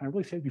you were, can I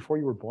really say before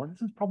you were born?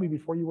 This is probably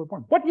before you were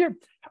born. What year?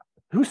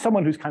 Who's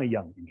someone who's kind of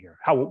young in here?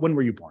 When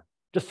were you born?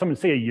 Just someone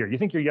say a year. You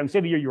think you're young,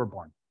 say the year you were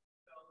born.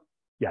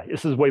 Yeah,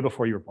 this is way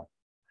before you were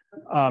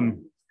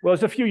born. Well,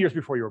 it's a few years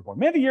before you were born.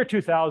 Maybe the year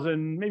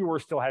 2000, maybe we're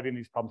still having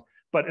these problems.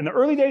 But in the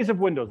early days of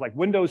Windows, like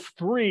Windows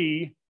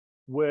 3,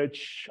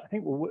 which I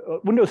think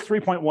Windows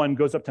 3.1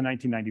 goes up to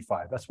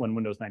 1995. That's when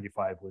Windows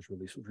 95 was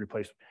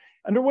replaced.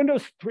 Under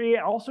Windows 3,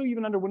 also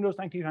even under Windows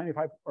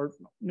 1995 or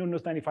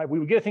Windows 95, we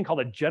would get a thing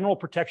called a general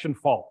protection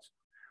fault.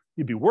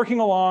 You'd be working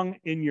along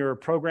in your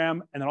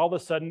program, and then all of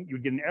a sudden you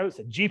would get an error that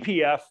said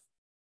GPF,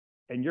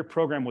 and your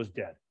program was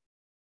dead.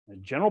 A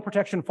general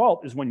protection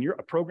fault is when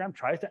a program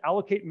tries to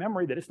allocate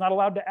memory that it's not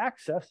allowed to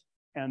access,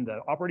 and the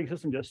operating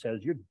system just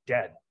says you're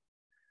dead.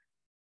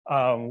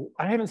 I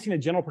haven't seen a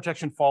general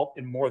protection fault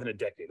in more than a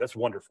decade. That's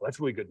wonderful. That's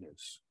really good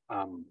news.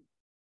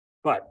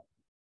 But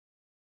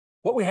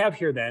what we have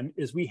here then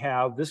is we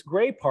have this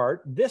gray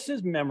part. This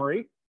is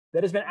memory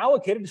that has been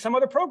allocated to some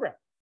other program.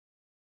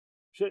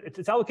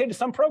 It's allocated to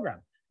some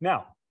program.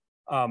 Now,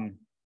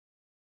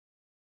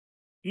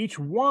 each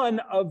one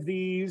of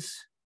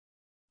these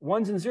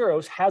ones and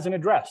zeros has an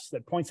address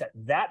that points at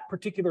that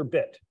particular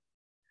bit.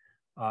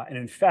 And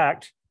in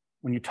fact,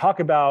 when you talk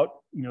about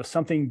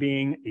something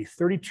being a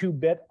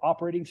 32-bit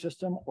operating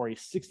system or a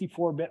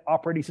 64-bit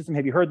operating system,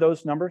 have you heard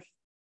those numbers?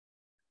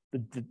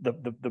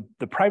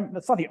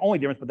 that's not the only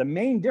difference, but the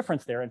main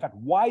difference there, in fact,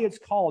 why it's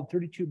called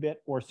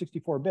 32-bit or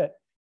 64-bit,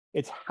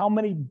 it's how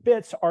many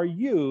bits are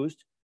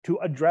used to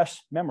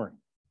address memory.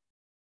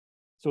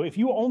 So if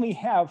you only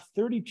have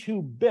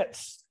 32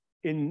 bits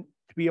to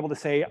be able to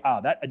say,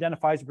 that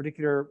identifies a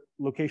particular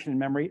location in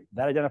memory,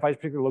 that identifies a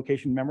particular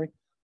location in memory,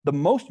 the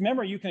most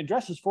memory you can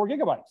address is 4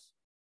 gigabytes.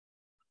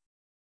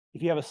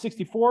 If you have a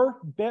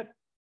 64-bit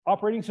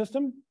operating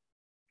system,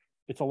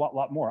 it's a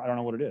lot more. I don't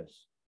know what it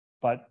is,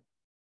 but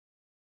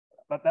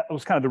that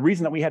was kind of the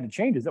reason that we had to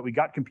change, is that we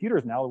got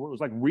computers now where it was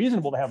like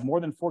reasonable to have more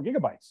than 4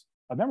 gigabytes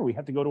of memory. We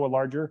have to go to a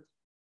larger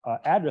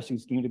addressing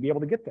scheme to be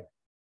able to get there.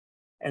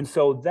 And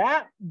so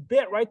that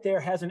bit right there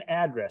has an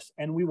address,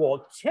 and we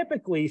will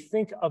typically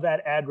think of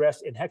that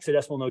address in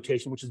hexadecimal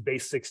notation, which is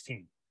base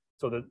 16.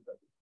 So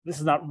this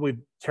is not really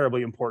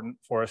terribly important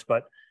for us,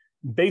 but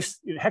base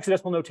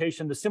hexadecimal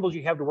notation, the symbols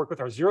you have to work with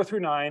are 0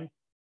 through 9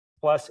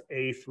 plus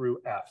A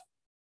through F.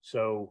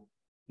 So,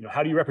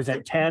 how do you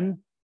represent 10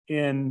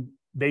 in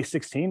base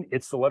 16?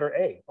 It's the letter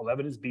A.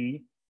 11 is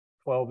B,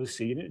 12 is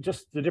C, and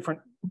just the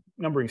different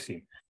numbering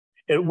scheme.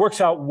 It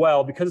works out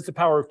well, because it's a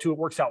power of 2, it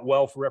works out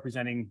well for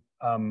representing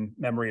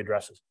memory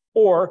addresses.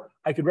 Or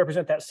I could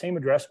represent that same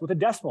address with a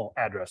decimal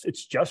address.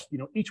 It's just,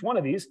 each one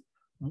of these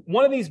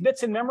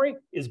bits in memory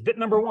is bit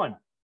number 1.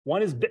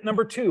 One is bit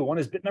number 2, one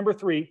is bit number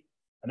 3,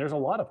 and there's a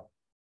lot of them.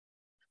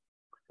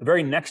 The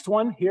very next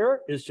one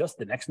here is just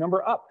the next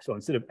number up. So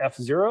instead of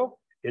F0,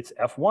 it's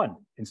F1.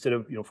 Instead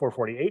of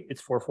 448,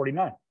 it's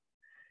 449.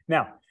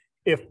 Now,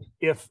 if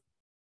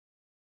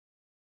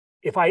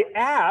I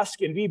ask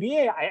in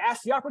VBA, I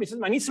ask the operating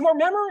system, I need some more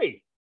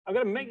memory. I've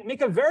got to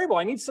make a variable.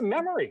 I need some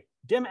memory.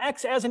 Dim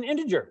x as an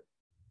integer.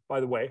 By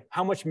the way,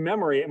 how much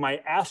memory am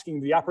I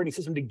asking the operating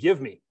system to give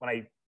me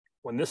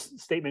when this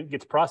statement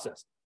gets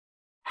processed?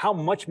 How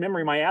much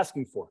memory am I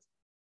asking for?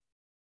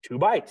 2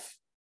 bytes.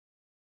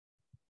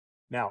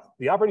 Now,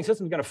 the operating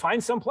system is going to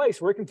find some place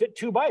where it can fit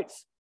 2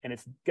 bytes. And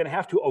it's going to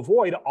have to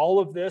avoid all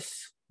of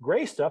this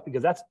gray stuff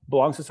because that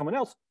belongs to someone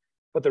else.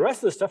 But the rest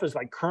of the stuff is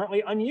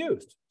currently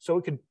unused. So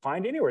it could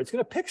find anywhere. It's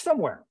going to pick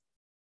somewhere.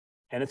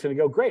 And it's going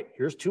to go, great,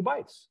 here's 2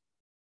 bytes.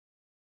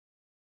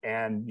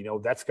 And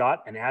that's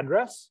got an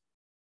address.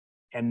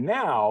 And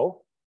now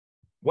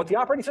what the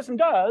operating system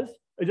does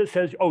is it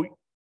says,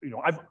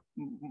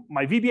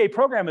 my VBA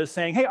program is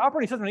saying, hey,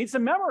 operating system needs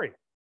some memory.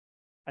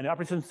 And the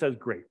operating system says,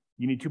 great,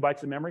 you need 2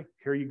 bytes of memory,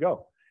 here you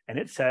go. And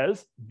it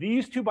says,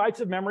 these 2 bytes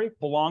of memory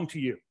belong to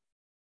you.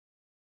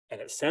 And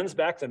it sends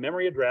back the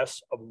memory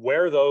address of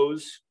where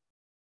those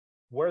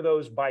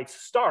bytes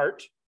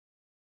start,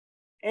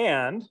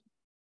 and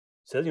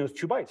says, it's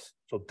 2 bytes.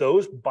 So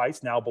those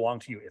bytes now belong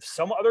to you. If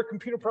some other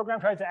computer program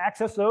tries to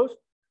access those,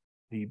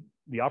 the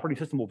operating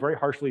system will very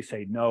harshly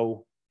say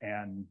no,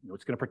 and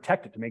it's going to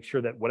protect it to make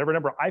sure that whatever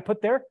number I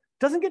put there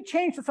doesn't get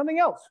changed to something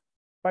else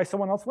by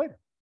someone else later.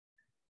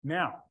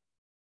 Now,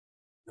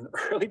 in the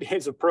early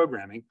days of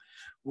programming,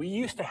 we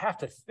used to have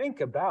to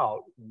think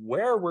about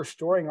where we're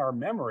storing our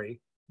memory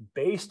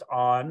based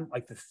on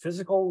the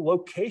physical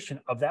location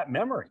of that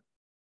memory.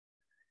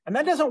 And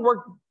that doesn't work.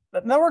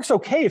 That works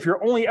okay if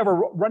you're only ever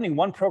running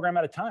one program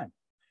at a time.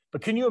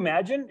 But can you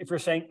imagine if you're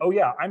saying, oh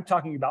yeah, I'm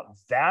talking about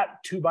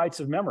that 2 bytes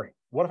of memory.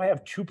 What if I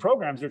have 2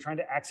 programs that are trying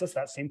to access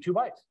that same 2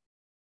 bytes?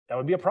 That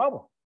would be a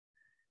problem.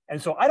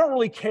 And so I don't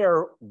really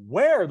care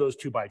where those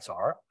 2 bytes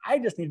are. I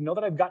just need to know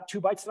that I've got 2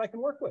 bytes that I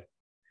can work with.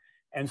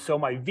 And so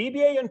my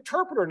VBA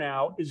interpreter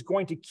now is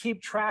going to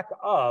keep track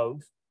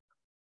of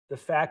the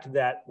fact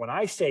that when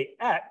I say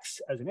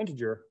X as an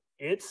integer,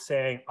 it's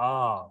saying,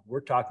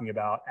 we're talking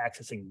about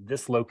accessing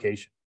this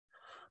location.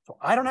 So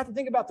I don't have to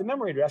think about the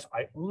memory address.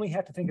 I only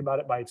have to think about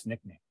it by its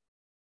nickname.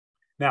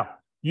 Now,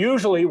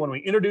 usually when we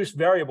introduce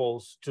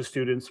variables to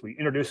students, we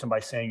introduce them by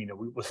saying,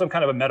 with some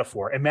kind of a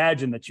metaphor.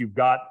 Imagine that you've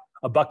got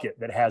a bucket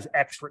that has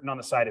X written on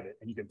the side of it,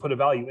 and you can put a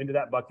value into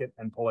that bucket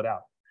and pull it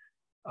out.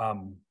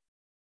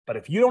 But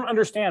if you don't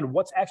understand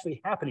what's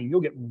actually happening,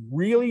 you'll get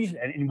really,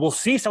 and we'll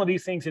see some of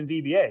these things in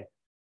VBA,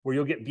 where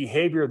you'll get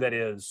behavior that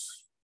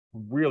is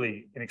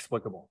really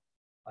inexplicable,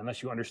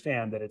 unless you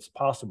understand that it's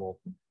possible.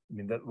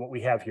 That what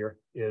we have here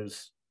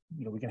is,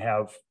 we can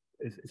have,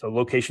 it's a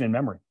location in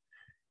memory.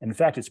 And in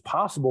fact, it's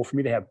possible for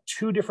me to have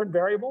 2 different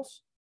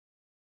variables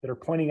that are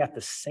pointing at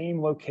the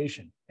same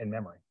location in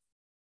memory.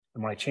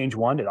 And when I change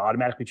one, it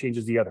automatically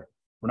changes the other.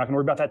 We're not going to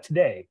worry about that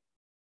today,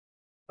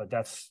 but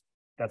that's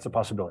a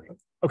possibility.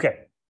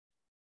 Okay.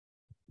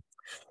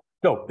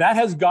 So that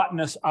has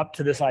gotten us up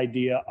to this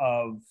idea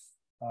of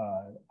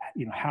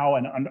how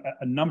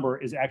a number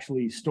is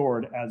actually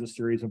stored as a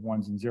series of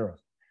 1s and 0s.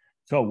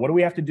 So what do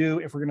we have to do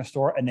if we're going to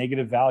store a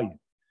negative value?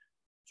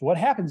 So what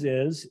happens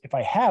is, if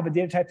I have a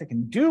data type that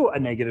can do a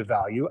negative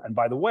value, and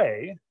by the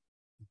way,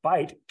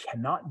 byte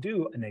cannot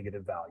do a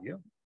negative value,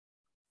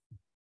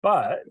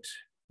 but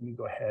let me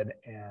go ahead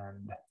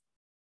and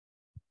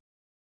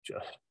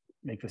just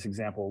make this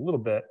example a little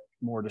bit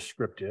more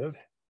descriptive.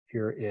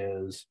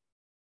 Here's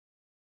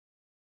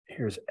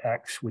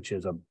X, which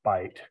is a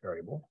byte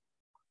variable.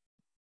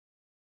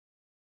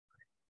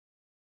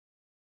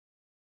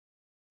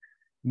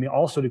 Let me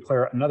also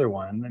declare another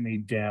one. Let me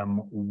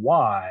dim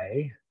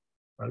y,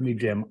 or let me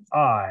dim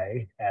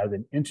I as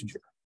an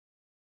integer.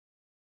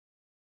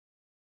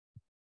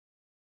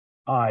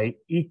 I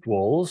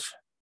equals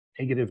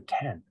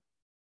 -10.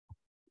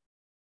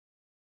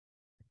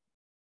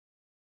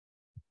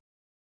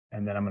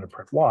 And then I'm going to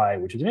print y,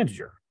 which is an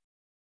integer.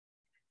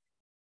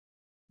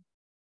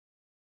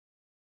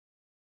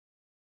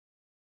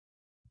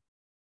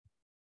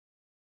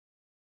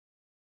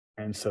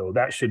 And so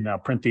that should now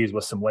print these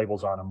with some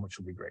labels on them, which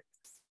will be great.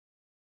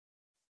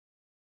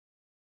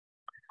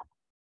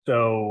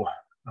 So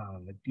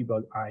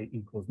debug I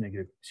equals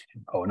 -10.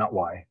 Oh, not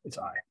y, it's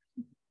I.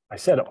 I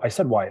said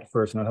y at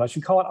first, and I thought I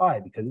should call it I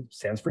because it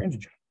stands for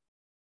integer.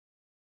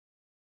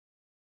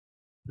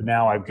 But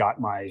now I've got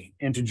my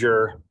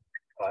integer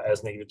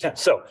as -10.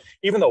 So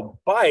even though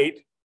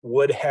byte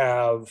would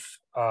have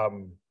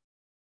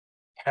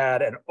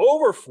had an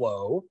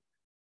overflow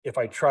if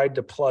I tried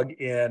to plug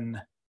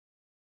in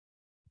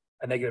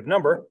a negative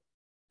number,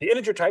 the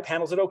integer type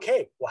handles it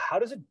okay. Well, how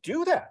does it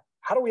do that?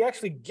 How do we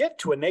actually get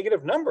to a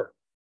negative number?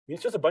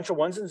 It's just a bunch of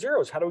ones and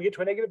zeros. How do we get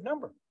to a negative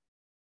number?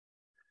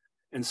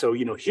 And so,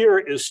 here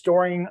is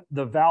storing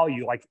the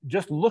value, like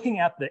just looking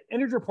at the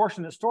integer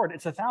portion that's stored,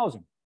 it's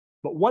 1,000.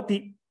 But what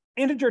the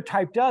integer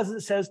type does is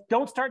it says,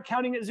 don't start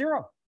counting at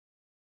 0.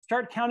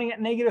 Start counting at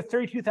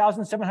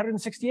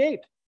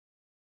 -32,768.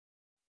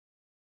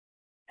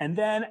 And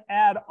then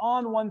add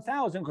on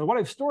 1,000, because what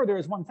I've stored there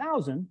is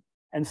 1,000.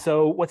 And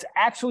so what's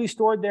actually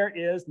stored there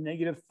is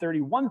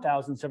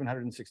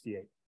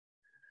 -31,768.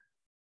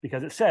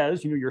 Because it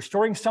says, you're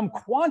storing some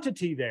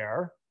quantity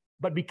there,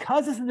 but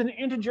because this is an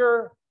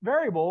integer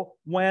variable,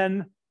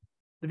 when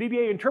the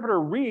VBA interpreter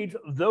reads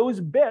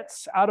those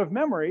bits out of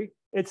memory,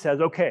 it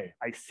says, okay,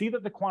 I see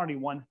that the quantity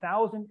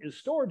 1,000 is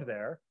stored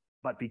there,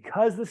 but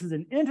because this is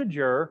an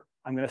integer,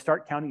 I'm going to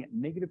start counting at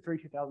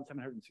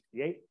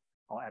 -32,768.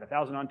 I'll add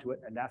 1,000 onto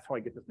it, and that's how I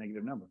get this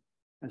negative number.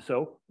 And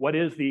so what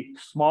is the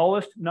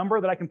smallest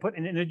number that I can put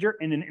in an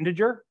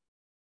integer,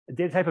 a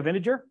data type of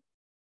integer?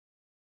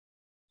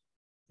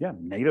 Yeah,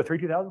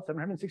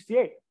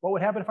 -32,768. What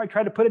would happen if I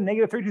tried to put in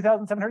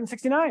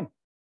 -32,769?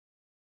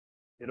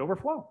 It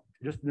overflow.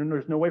 There's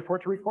no way for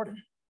it to record it.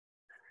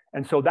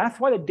 And so that's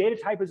why the data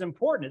type is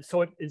important.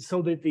 It's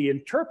so that the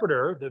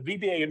interpreter, the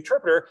VBA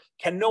interpreter,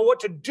 can know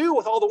what to do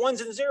with all the ones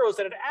and zeros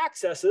that it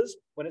accesses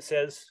when it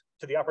says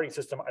to the operating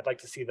system, I'd like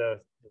to see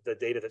the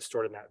data that's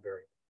stored in that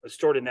variable,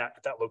 stored in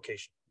that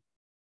location.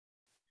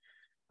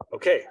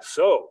 Okay,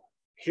 so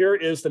here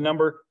is the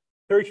number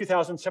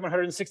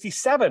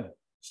 32,767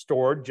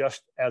 stored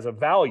just as a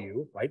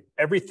value, right?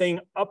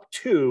 Everything up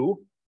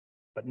to,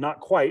 but not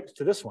quite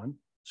to this one.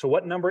 So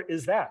what number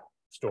is that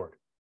stored?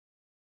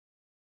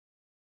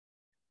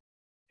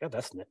 Yeah,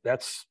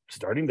 that's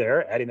starting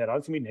there, adding that on,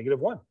 it's gonna be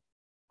 -1,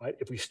 right?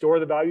 If we store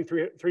the value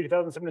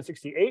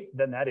 32,768,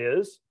 then that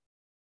is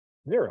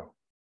 0.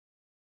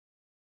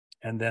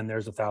 And then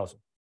there's 1,000.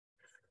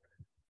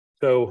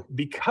 So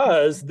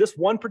because this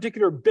one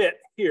particular bit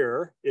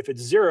here, if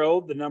it's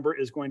 0, the number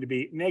is going to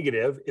be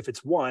negative. If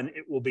it's 1,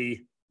 it will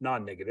be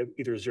non-negative,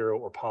 either 0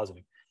 or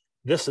positive.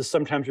 This is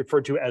sometimes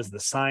referred to as the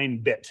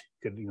sign bit.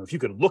 If you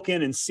could look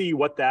in and see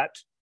what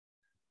that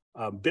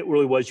bit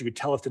really was, you could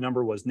tell if the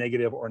number was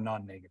negative or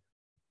non-negative.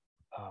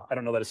 I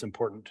don't know that it's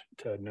important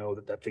to know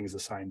that that thing is a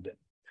sign bit.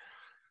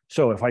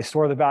 So if I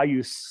store the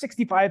value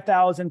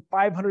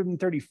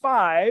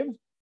 65,535, if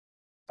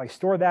I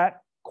store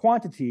that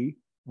quantity,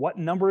 what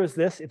number is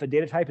this if a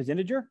data type is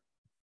integer?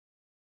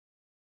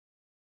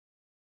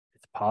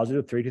 It's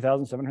positive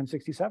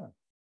 32,767.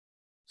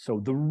 So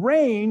the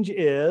range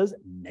is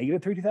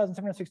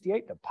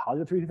 -32,768 to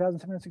positive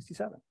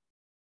 32,767.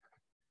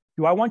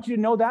 Do I want you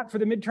to know that for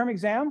the midterm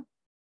exam?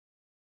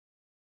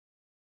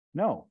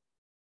 No.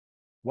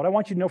 What I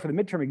want you to know for the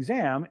midterm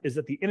exam is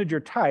that the integer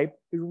type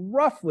is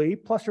roughly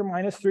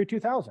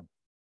 ±32,000.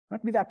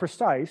 Not to be that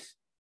precise,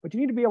 but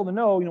you need to be able to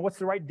know, what's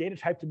the right data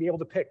type to be able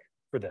to pick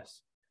for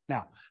this.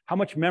 Now, how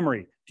much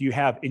memory do you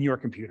have in your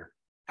computer?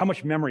 How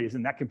much memory is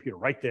in that computer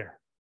right there?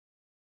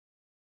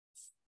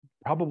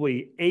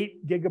 Probably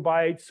 8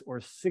 gigabytes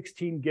or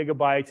 16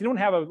 gigabytes. You don't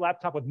have a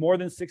laptop with more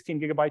than 16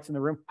 gigabytes in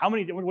the room. How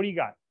many? What do you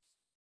got?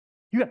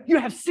 You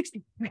have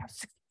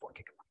 64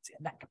 gigabytes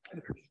in that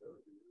computer.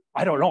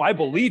 I don't know. I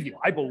believe you.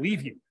 I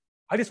believe you.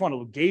 I just want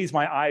to gaze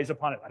my eyes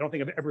upon it. I don't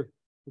think I've ever.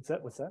 What's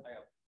that?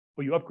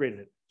 Well, you upgraded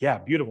it. Yeah,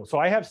 beautiful. So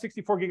I have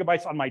 64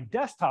 gigabytes on my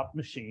desktop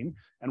machine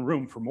and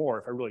room for more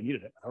if I really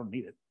needed it. I don't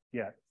need it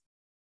yet.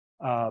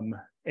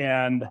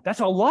 And that's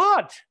a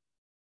lot.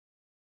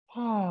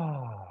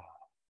 Oh.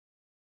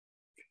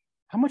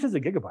 How much is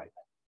a gigabyte?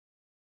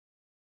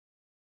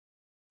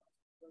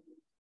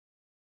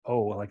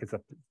 Oh, like it's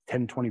a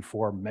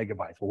 1024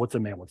 megabytes. Well, what's a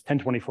meg? What's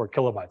 1024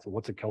 kilobytes? Well,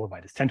 what's a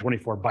kilobyte? It's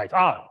 1024 bytes.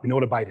 Ah, we know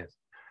what a byte is.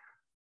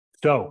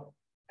 So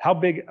how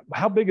big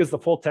is the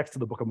full text of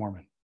the Book of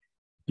Mormon?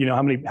 You know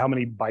how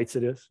many bytes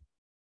it is?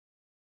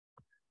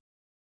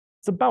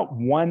 It's about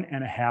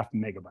 1.5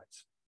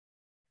 megabytes.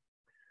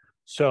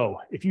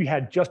 So if you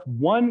had just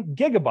 1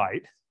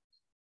 gigabyte,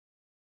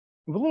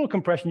 With a little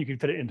compression, you can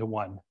fit it into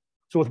one.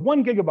 So with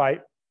 1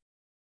 gigabyte,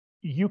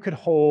 you could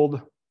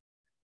hold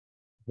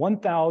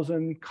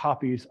 1,000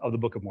 copies of the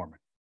Book of Mormon.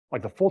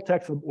 Like the full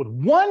text with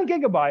 1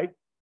 gigabyte,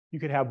 you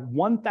could have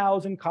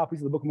 1,000 copies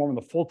of the Book of Mormon.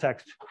 The full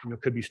text,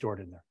 could be stored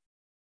in there.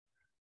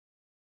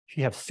 If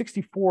you have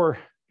 64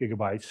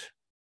 gigabytes,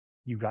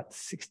 you've got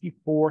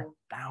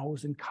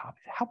 64,000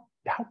 copies.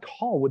 How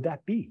tall would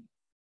that be?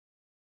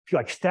 If you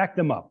like stack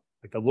them up,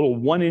 like the little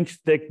 1-inch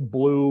thick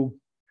blue,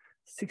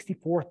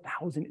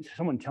 64,000.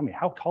 Someone tell me,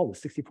 how tall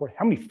is 64?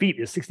 How many feet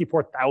is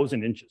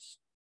 64,000 inches?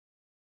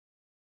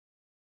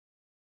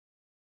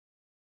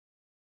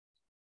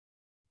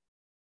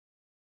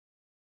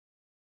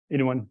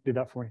 Anyone did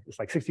that for me? It's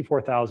like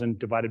 64,000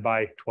 divided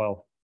by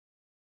 12.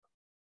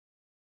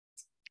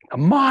 A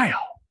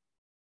mile.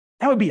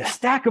 That would be a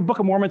stack of Book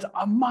of Mormons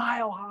a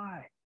mile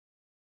high.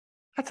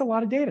 That's a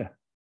lot of data.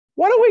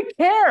 Why do we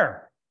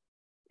care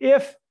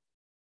if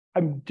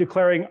I'm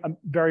declaring a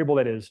variable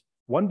that is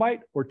 1 byte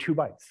or 2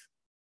 bytes?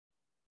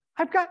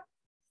 I've got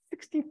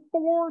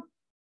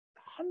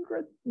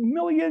 6,400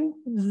 million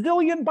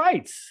zillion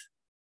bytes.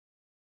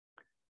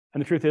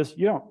 And the truth is,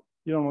 you don't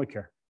really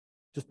care.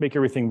 Just make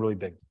everything really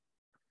big.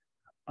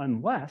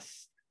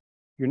 Unless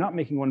you're not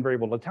making one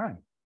variable at a time.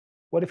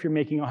 What if you're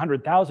making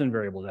 100,000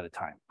 variables at a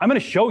time? I'm going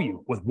to show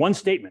you with one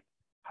statement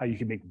how you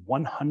can make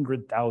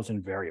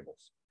 100,000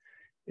 variables.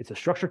 It's a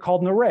structure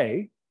called an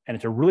array, and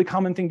it's a really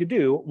common thing to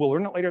do. We'll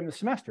learn it later in the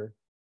semester,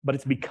 but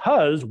it's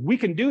because we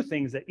can do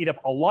things that eat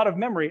up a lot of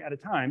memory at a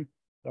time.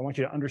 I want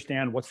you to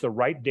understand what's the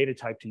right data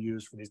type to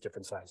use for these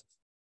different sizes.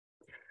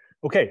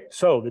 Okay,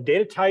 so the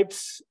data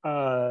types,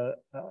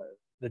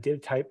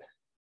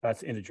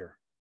 that's integer.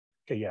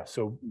 Okay, yeah,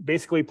 so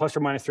basically plus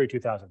or minus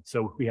 32,000.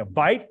 So we have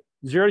byte,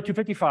 0 to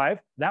 255.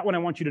 That one I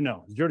want you to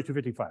know, 0 to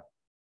 255.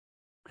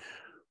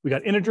 We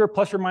got integer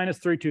plus or minus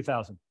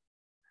 32,000.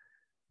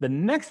 The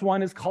next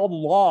one is called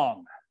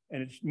long,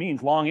 and it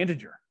means long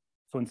integer.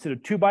 So instead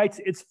of 2 bytes,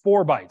 it's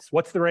 4 bytes.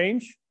 What's the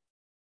range?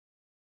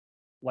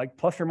 Like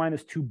plus or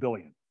minus 2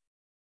 billion.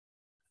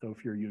 So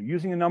if you're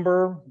using a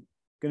number,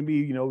 going to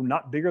be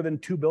not bigger than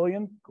 2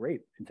 billion,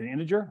 great. It's an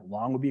integer.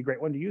 Long would be a great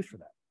one to use for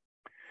that.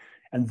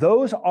 And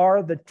those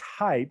are the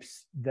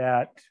types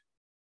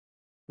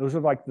those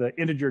are like the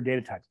integer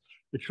data types.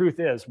 The truth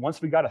is,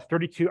 once we got a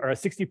 32 or a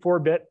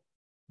 64-bit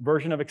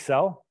version of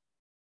Excel,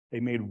 they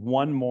made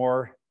one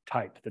more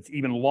type that's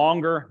even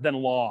longer than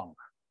long.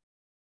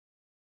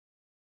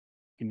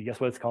 Can you guess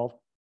what it's called?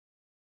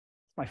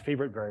 It's my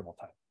favorite variable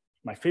type.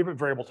 My favorite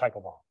variable type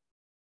of all.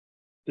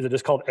 Is it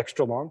just called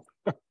extra long?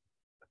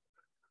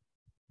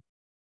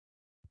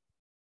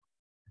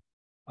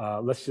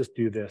 Let's just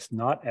do this,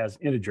 not as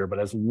integer, but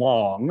as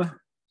long.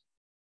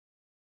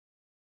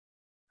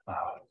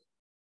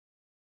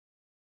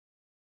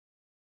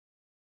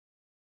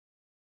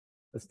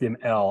 Let's dim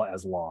L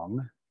as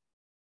long.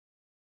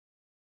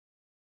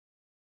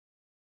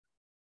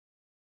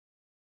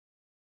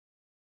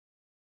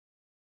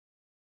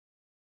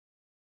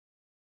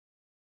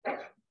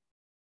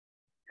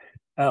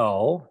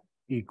 L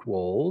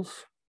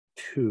equals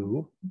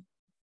 2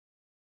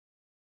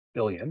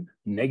 billion,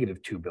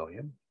 negative 2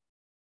 billion.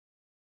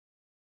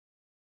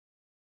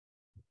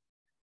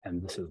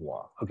 And this is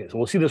long. Okay, so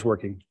we'll see this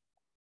working.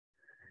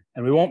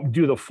 And we won't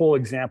do the full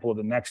example of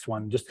the next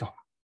one,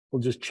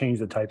 we'll just change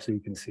the type so you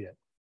can see it.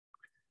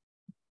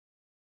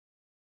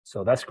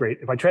 So that's great.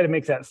 If I try to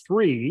make that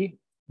 3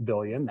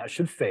 billion, that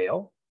should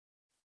fail.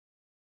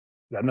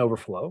 Got an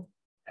overflow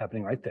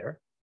happening right there.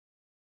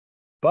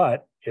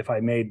 But if I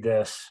made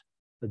this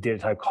the data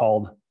type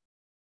called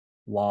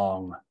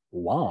long,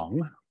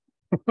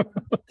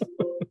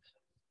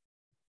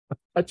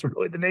 that's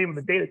really the name of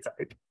the data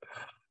type.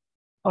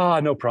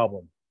 No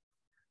problem.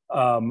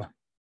 I'm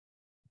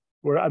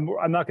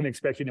not going to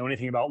expect you to know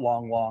anything about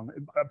long.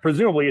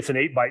 Presumably it's an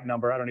 8-byte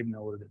number. I don't even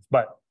know what it is,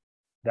 but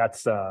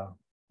that's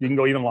you can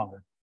go even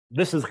longer.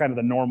 This is kind of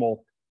the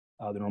normal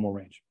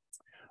range.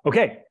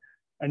 Okay,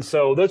 and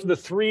so those are the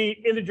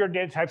 3 integer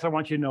data types I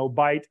want you to know: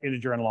 byte,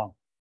 integer, and long.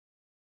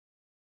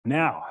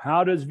 Now,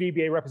 how does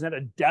VBA represent a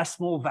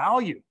decimal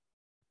value?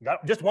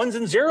 Got just ones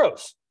and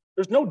zeros.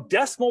 There's no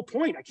decimal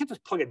point. I can't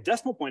just plug a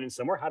decimal point in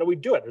somewhere. How do we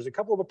do it? There's a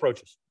couple of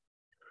approaches.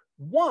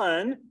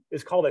 One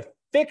is called a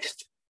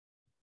fixed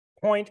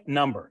point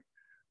number,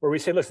 where we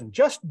say, listen,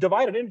 just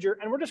divide an integer,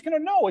 and we're just going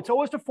to know it's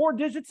always to 4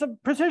 digits of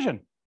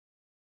precision.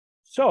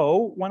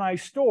 So when I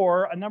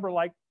store a number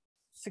like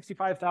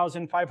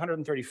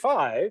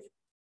 65,535,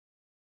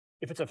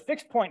 if it's a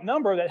fixed point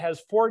number that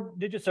has 4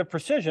 digits of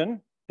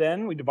precision,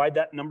 then we divide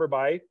that number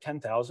by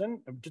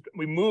 10,000.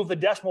 We move the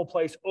decimal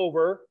place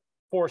over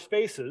 4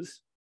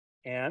 spaces.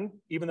 And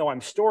even though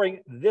I'm storing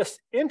this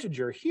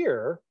integer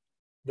here,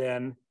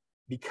 then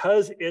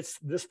because it's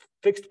this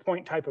fixed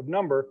point type of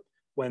number,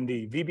 when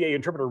the VBA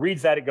interpreter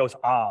reads that, it goes,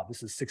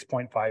 this is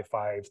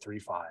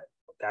 6.5535.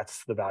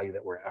 That's the value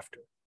that we're after.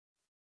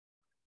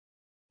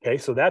 Okay,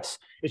 so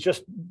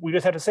we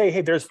just have to say,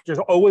 hey, there's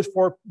always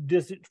 4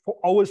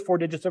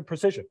 digits of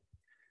precision.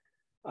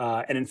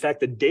 And in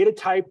fact, the data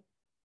type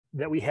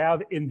that we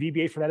have in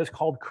VBA for that is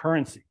called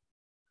currency.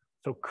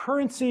 So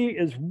currency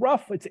is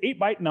rough, it's an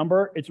 8-byte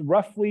number. It's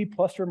roughly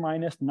plus or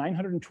minus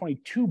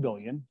 922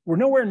 billion. We're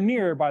nowhere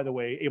near, by the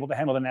way, able to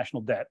handle the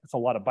national debt. It's a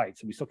lot of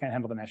bytes, and we still can't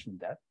handle the national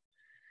debt.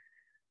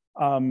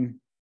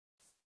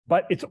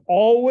 But it's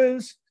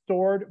always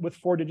stored with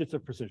 4 digits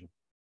of precision.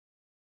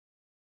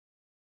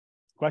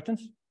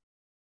 Questions?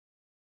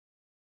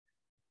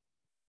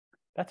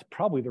 That's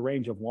probably the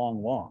range of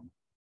long,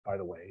 by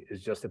the way,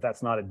 is just if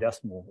that's not a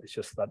decimal, it's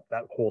just that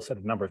whole set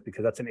of numbers,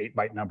 because that's an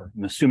 8-byte number.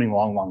 I'm assuming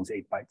long is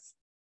 8 bytes.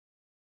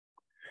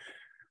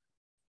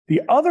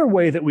 The other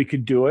way that we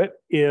could do it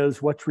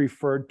is what's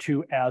referred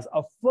to as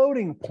a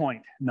floating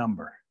point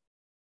number.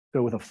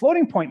 So with a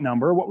floating point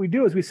number, what we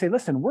do is we say,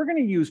 listen, we're going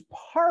to use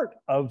part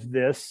of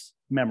this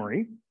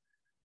memory.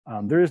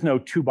 There is no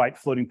 2-byte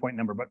floating point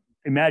number, but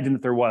imagine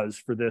that there was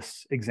for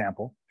this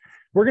example.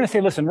 We're going to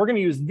say, listen, we're going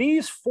to use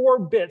these 4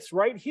 bits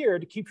right here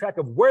to keep track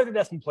of where the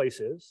decimal place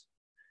is,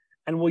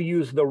 and we'll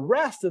use the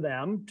rest of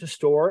them to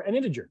store an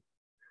integer.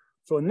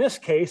 So in this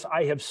case,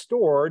 I have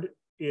stored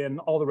in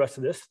all the rest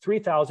of this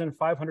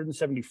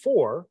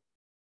 3,574,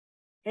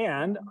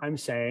 and I'm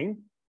saying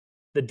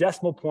the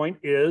decimal point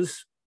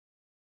is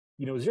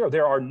 0.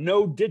 There are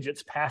no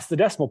digits past the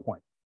decimal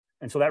point.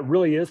 And so that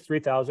really is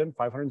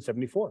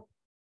 3,574.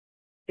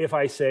 If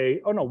I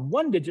say, oh no,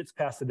 1 digit's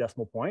past the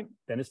decimal point,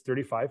 then it's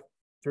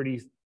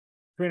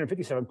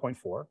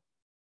 357.4.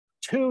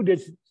 2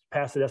 digits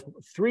past the decimal,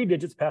 3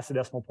 digits past the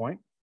decimal point.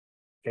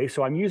 Okay,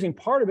 so I'm using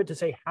part of it to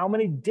say how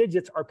many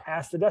digits are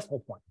past the decimal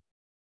point.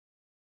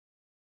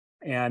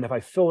 And if I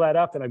fill that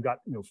up, then I've got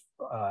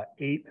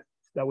 8,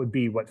 that would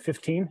be what,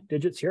 15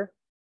 digits here.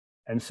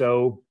 And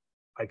so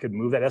I could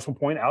move that decimal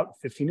point out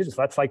 15 digits.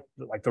 That's like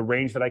the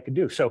range that I could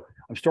do. So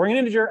I'm storing an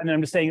integer, and then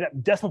I'm just saying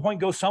that decimal point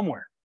goes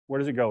somewhere. Where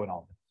does it go in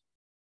all of this?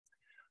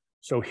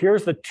 So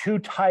here's the 2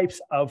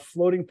 types of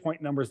floating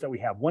point numbers that we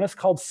have. One is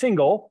called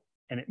single,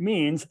 and it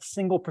means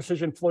single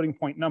precision floating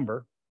point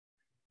number.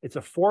 It's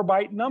a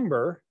 4-byte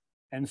number,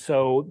 and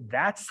so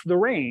that's the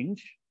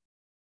range,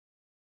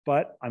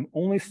 but I'm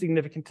only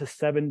significant to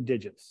 7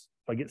 digits.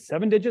 If I get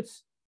 7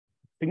 digits,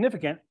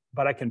 significant,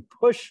 but I can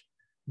push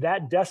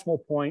that decimal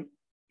point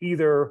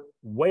either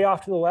way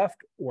off to the left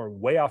or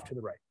way off to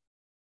the right.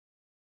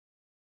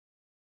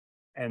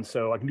 And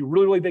so I can do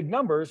really, really big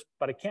numbers,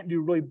 but I can't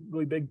do really,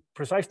 really big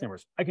precise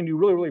numbers. I can do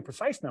really, really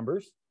precise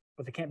numbers,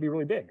 but they can't be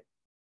really big.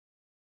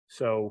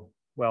 So,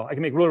 well, I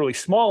can make really, really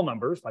small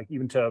numbers, like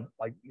even to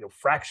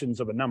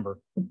fractions of a number.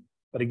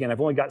 But again,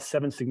 I've only got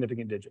 7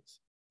 significant digits.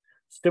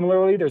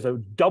 Similarly, there's a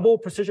double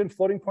precision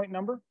floating point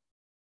number,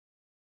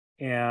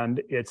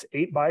 and it's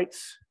 8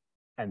 bytes,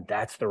 and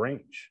that's the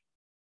range.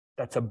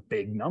 That's a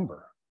big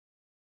number.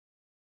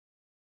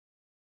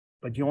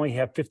 But you only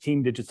have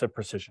 15 digits of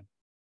precision.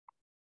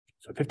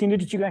 So 15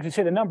 digits, you can actually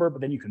say the number,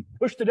 but then you can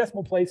push the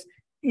decimal place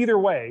either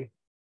way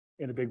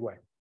in a big way.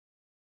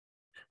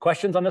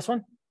 Questions on this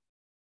one?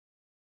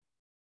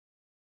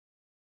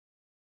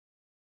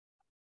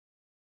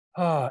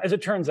 As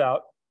it turns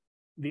out,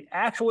 the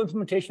actual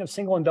implementation of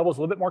single and double is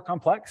a little bit more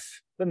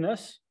complex than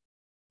this.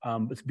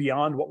 It's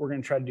beyond what we're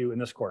going to try to do in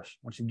this course. I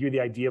want you to give you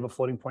the idea of a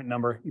floating point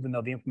number, even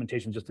though the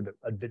implementation is just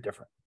a bit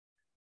different.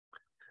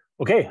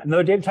 Okay,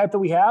 another data type that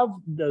we have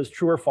is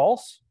true or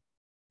false.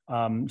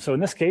 So in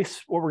this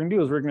case, what we're going to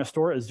do is we're going to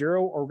store a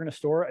 0 or we're going to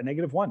store a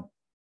 -1.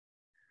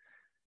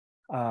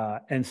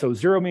 And so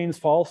 0 means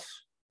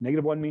false,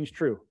 -1 means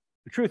true.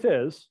 The truth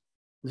is,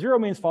 0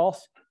 means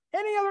false,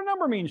 any other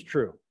number means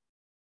true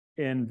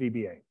in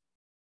VBA.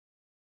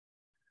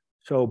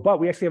 So, but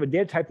we actually have a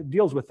data type that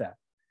deals with that.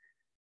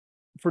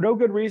 For no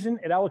good reason,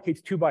 it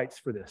allocates 2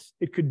 bytes for this.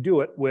 It could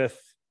do it with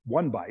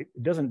 1 byte.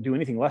 It doesn't do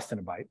anything less than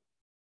a byte,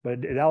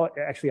 but it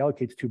actually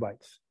allocates 2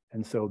 bytes.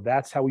 And so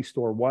that's how we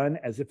store 1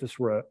 as if this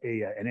were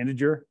an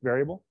integer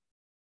variable.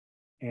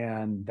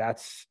 And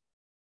that's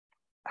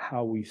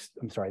how we,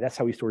 that's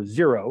how we store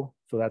 0.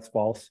 So that's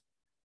false.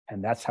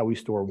 And that's how we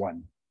store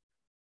 1.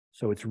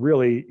 So it's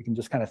really, you can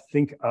just kind of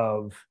think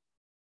of,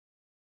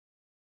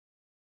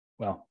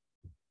 well,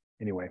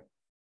 anyway,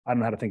 I don't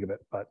know how to think of it,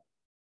 but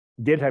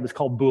data type is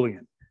called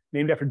Boolean,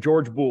 named after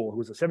George Boole, who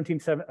was a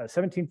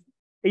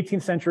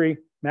 18th century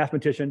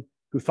mathematician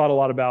who thought a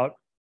lot about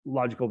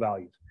logical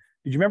values.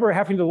 Did you remember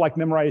having to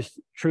memorize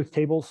truth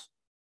tables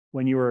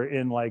when you were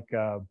in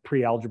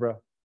pre-algebra?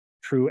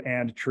 True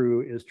and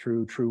true is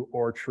true, true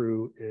or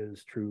true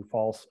is true,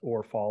 false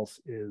or false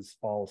is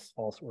false,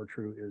 false or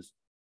true is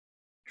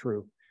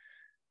true.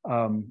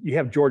 You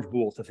have George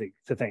Boole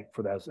to thank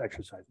for those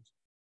exercises.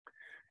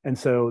 And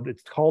so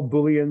it's called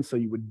Boolean, so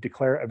you would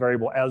declare a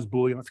variable as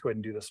Boolean. Let's go ahead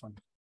and do this one.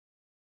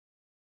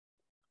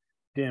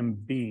 Dim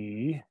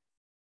b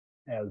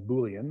as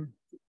Boolean.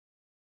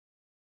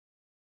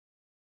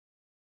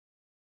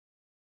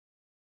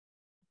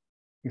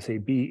 You say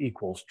b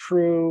equals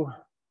true.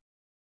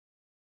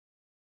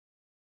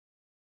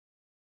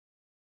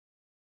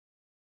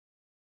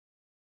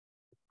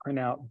 Print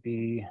out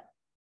b.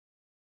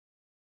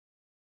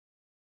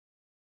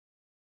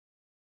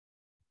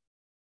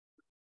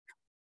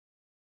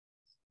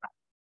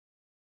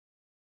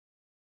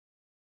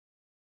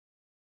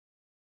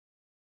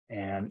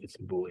 and it's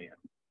Boolean.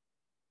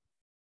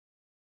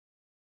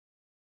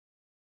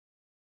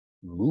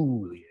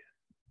 Boolean.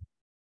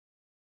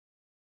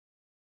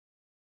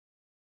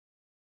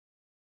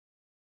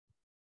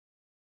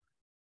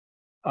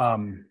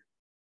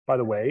 By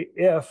the way,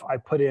 if I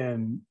put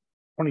in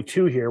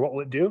 22 here, what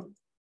will it do?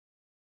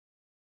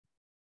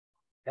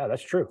 Yeah,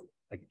 that's true.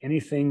 Like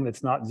anything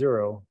that's not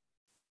 0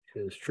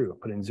 is true.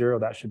 Put in 0,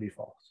 that should be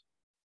false.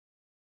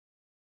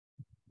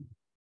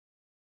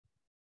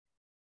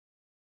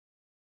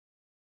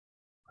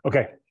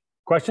 Okay,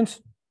 questions?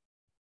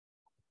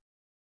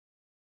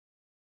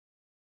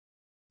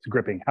 It's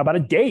gripping. How about a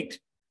date?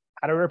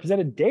 How do I represent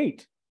a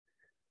date?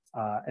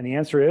 And the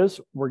answer is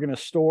we're going to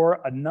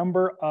store a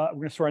number. We're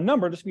going to store a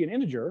number, just to be an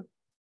integer,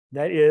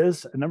 that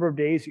is a number of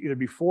days either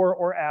before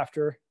or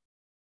after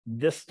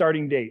this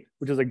starting date,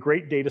 which is a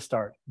great day to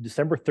start,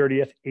 December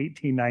 30th,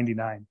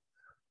 1899.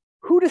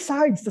 Who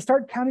decides to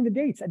start counting the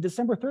dates at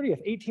December 30th,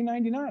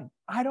 1899?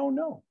 I don't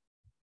know,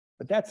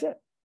 but that's it.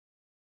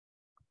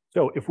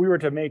 So if we were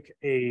to make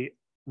a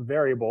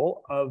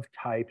variable of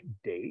type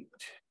date,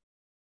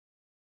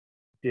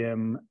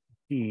 dim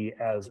d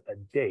as a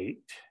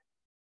date,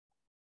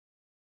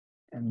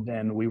 and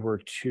then we were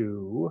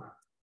to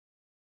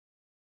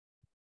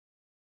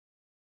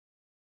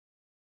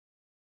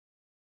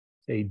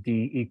say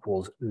d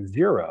equals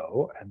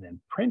 0, and then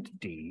print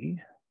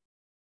d,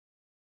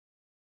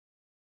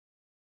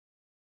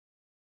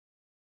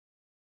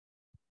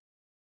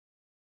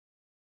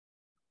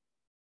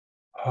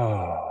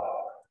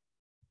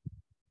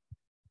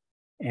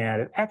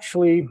 and it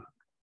actually,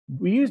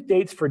 we use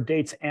dates for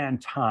dates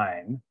and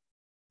time.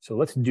 So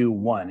let's do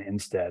 1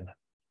 instead.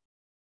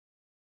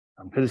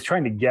 Because it's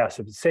trying to guess.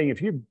 If it's saying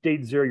if you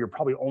date 0, you're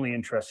probably only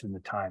interested in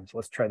the time. So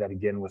let's try that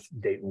again with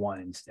date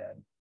 1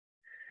 instead.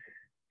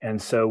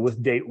 And so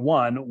with date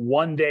 1,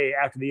 1 day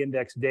after the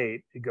index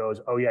date, it goes,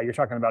 oh yeah, you're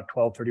talking about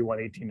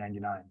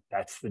 12/31/1899.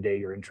 That's the day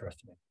you're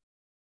interested in.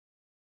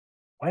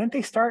 Why didn't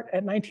they start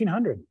at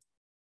 1900?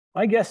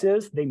 My guess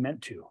is they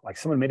meant to, like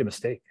someone made a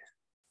mistake.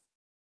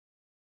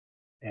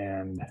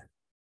 And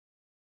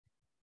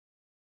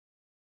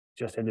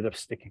just ended up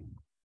sticking.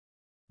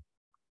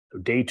 So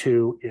day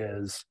 2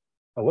 is,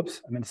 oh,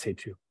 whoops, I meant to say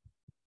 2.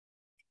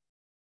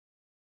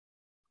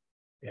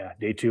 Yeah,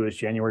 day 2 is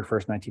January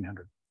 1st,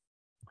 1900.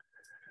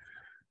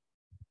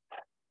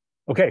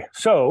 Okay,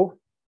 so,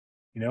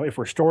 if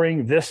we're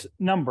storing this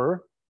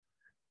number,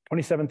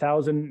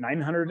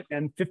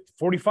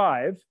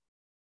 27,945,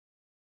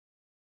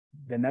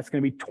 then that's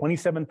going to be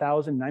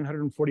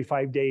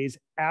 27,945 days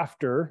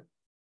after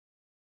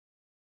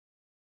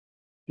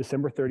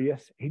December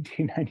 30th,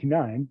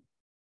 1899.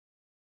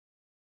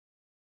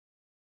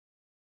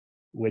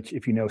 Which,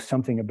 if you know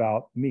something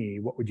about me,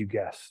 what would you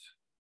guess?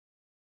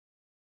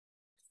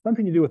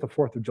 Something to do with the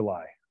 4th of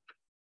July,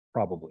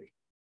 probably.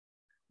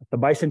 The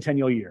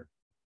bicentennial year,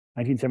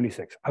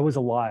 1976. I was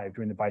alive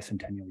during the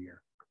bicentennial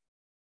year.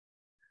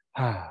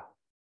 So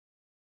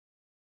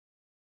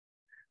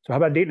how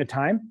about a date and a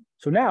time?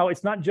 So now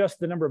it's not just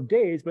the number of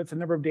days, but it's the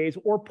number of days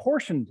or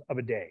portions of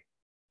a day.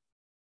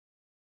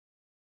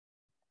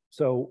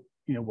 So,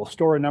 we'll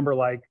store a number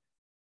like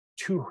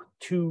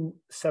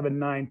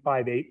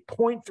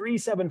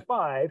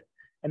 27958.375,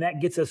 and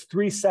that gets us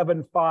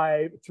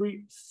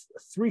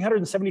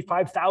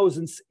 375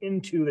 thousandths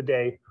into the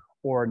day,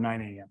 or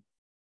 9 a.m.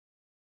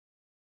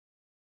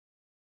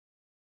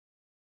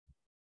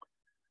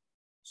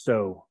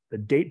 So the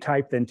date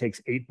type then takes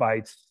 8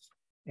 bytes,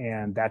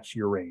 and that's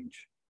your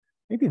range.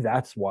 Maybe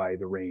that's why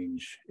the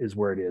range is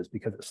where it is,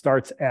 because it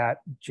starts at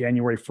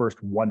January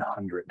 1st,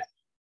 100.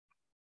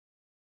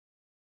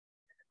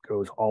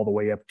 Goes all the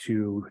way up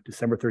to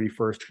December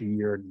 31st, the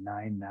year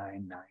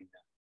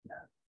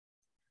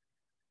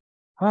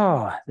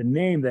 9999. The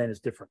name then is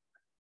different.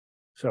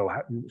 So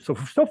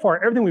far,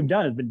 everything we've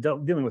done has been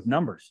dealing with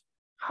numbers.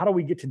 How do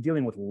we get to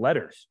dealing with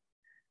letters?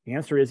 The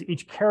answer is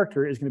each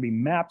character is going to be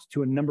mapped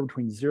to a number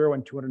between 0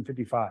 and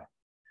 255.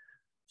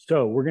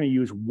 So we're going to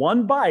use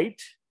 1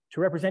 byte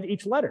to represent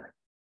each letter.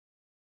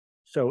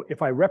 So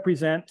if I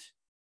represent,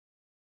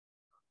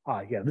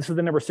 this is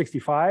the number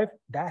 65,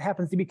 that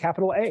happens to be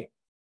capital A.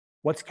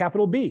 What's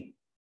capital B?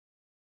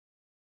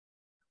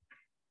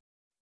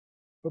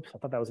 Oops, I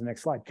thought that was the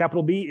next slide.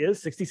 Capital B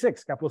is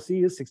 66. Capital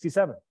C is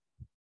 67.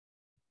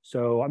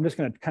 So I'm just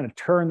going to kind of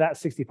turn that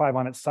 65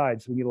 on its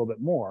side so we get a little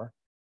bit more.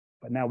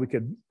 But now we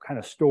could kind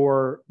of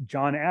store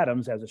John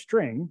Adams as a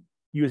string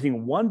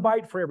using 1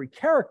 byte for every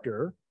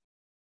character.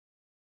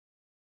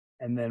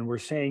 And then we're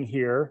saying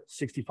here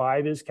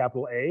 65 is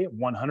capital A,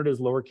 100 is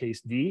lowercase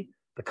d.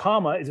 The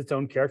comma is its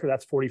own character,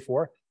 that's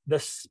 44. The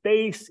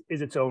space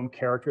is its own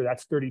character,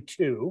 that's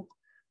 32.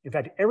 In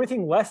fact,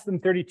 everything less than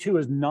 32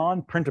 is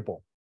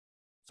non-printable.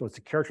 So it's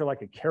a character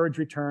like a carriage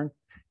return.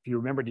 If you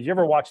remember, did you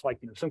ever watch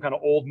some kind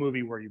of old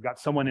movie where you've got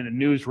someone in a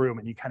newsroom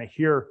and you kind of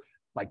hear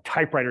like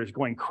typewriters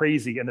going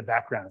crazy in the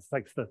background? It's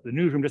like the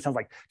newsroom just sounds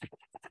like,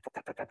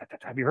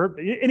 have you heard,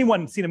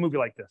 anyone seen a movie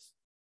like this?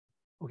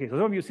 Okay, so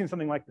some of you have seen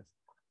something like this.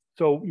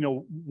 So,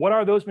 what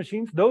are those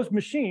machines? Those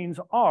machines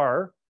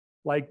are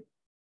like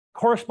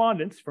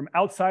correspondents from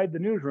outside the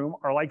newsroom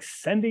are like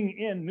sending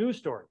in news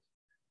stories.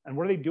 And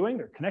what are they doing?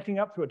 They're connecting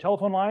up through a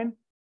telephone line,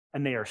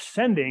 and they are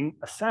sending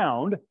a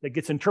sound that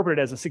gets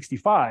interpreted as a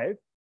 65.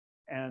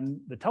 And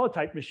the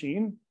teletype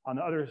machine on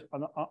the other,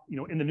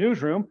 in the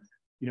newsroom,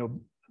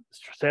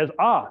 says,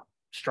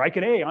 strike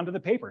an A onto the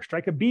paper,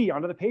 strike a B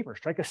onto the paper,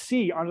 strike a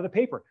C onto the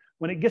paper.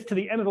 When it gets to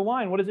the end of the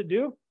line, what does it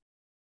do?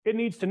 It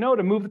needs to know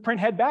to move the print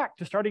head back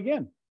to start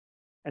again.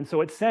 And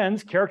so it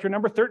sends character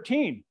number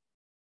 13,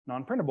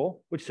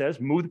 non-printable, which says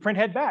move the print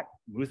head back,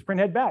 moves the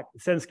print head back.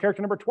 It sends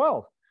character number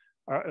 12,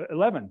 or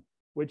 11,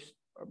 which,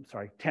 I'm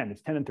sorry, 10,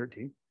 it's 10 and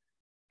 13.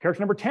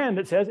 Character number 10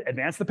 that says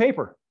advance the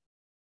paper.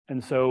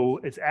 And so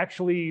it's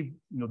actually,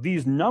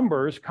 these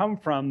numbers come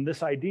from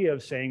this idea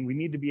of saying we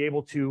need to be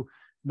able to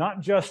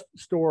not just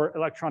store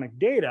electronic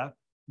data,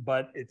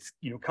 but it's,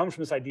 comes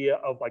from this idea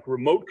of like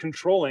remote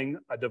controlling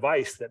a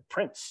device that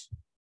prints.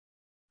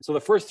 So the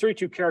first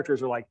 32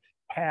 characters are like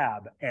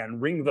tab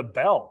and ring the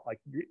bell. Like,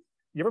 you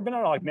ever been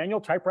on a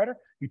manual typewriter?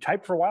 You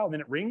type for a while and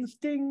then it rings,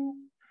 ding.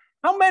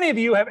 How many of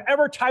you have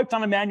ever typed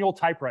on a manual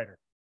typewriter?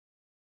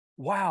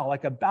 Wow,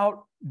 like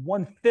about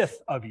 1/5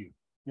 of you.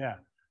 Yeah.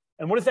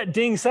 And what does that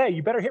ding say?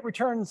 You better hit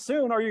return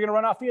soon or you're gonna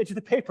run off the edge of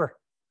the paper,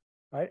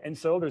 right? And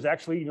so there's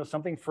actually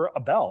something for a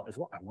bell as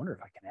well. I wonder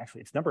if I can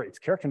actually, it's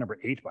character number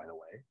 8, by the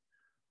way.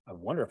 I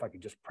wonder if I could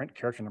just print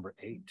character number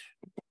 8.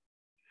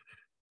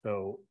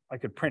 So I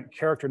could print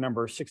character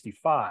number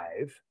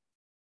 65,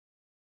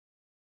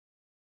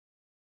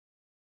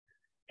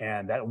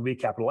 and that will be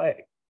capital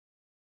A.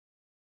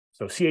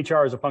 So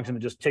CHR is a function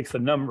that just takes the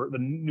number, the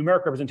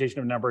numeric representation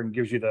of a number, and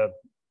gives you the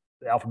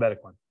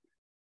alphabetic one.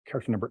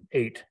 Character number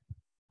 8.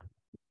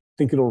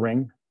 Think it'll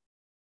ring?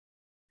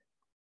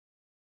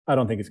 I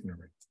don't think it's going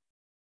to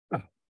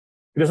ring.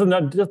 It doesn't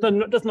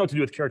know what to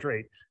do with character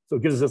 8. So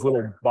it gives us this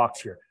little box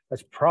here.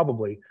 That's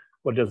probably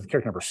what it does with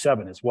character number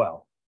 7 as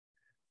well.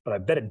 But I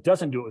bet it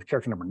doesn't do it with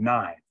character number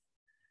 9.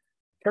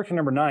 Character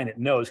number 9, it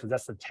knows because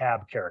that's the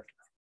tab character.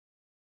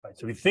 Right?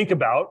 So if you think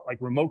about like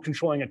remote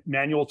controlling a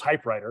manual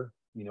typewriter,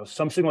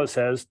 some signal that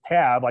says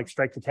tab, like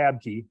strike the tab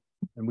key,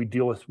 and we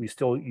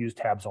still use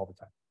tabs all the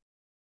time.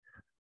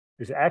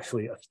 There's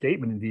actually a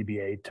statement in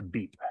VBA to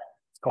beep.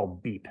 It's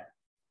called beep.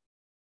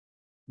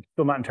 I'm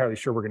still not entirely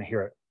sure we're going to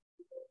hear it.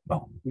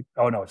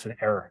 Oh no, it's an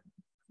error.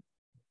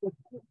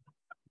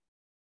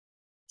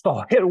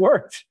 Oh, it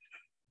worked.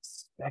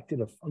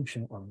 Expected a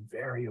function or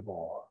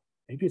variable.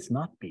 Maybe it's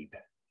not beep.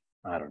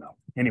 I don't know.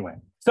 Anyway,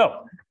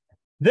 so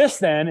this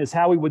then is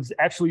how we would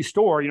actually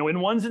store,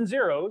 in ones and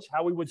zeros,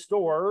 how we would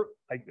store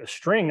like a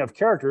string of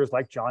characters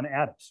like John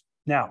Adams.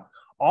 Now,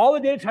 all the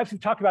data types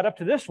we've talked about up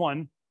to this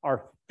one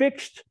are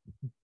fixed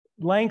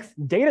length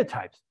data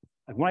types.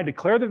 Like when I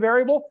declare the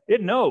variable,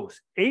 it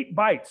knows 8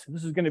 bytes.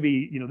 This is going to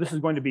be,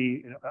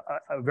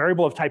 a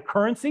variable of type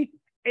currency.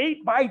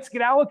 8 bytes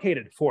get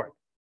allocated for it.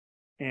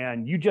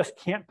 And you just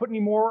can't put any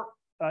more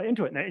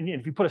into it. And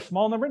if you put a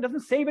small number, it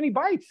doesn't save any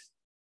bytes.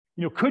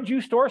 Could you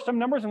store some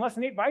numbers in less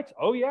than 8 bytes?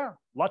 Oh yeah,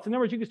 lots of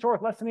numbers you can store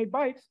with less than 8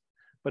 bytes.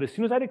 But as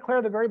soon as I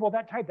declare the variable of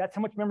that type, that's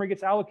how much memory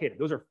gets allocated.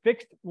 Those are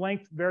fixed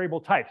length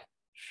variable types.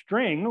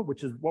 String,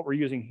 which is what we're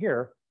using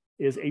here,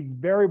 is a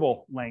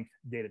variable length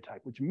data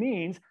type, which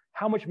means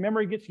how much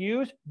memory gets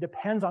used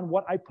depends on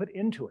what I put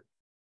into it.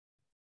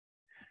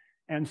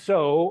 And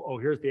so,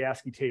 here's the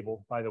ASCII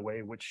table, by the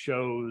way, which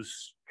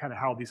shows kind of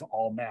how these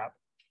all map.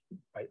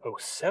 Right?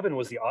 7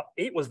 was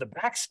 8 was the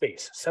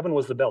backspace. 7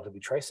 was the bell. Did we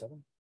try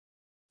 7?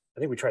 I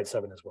think we tried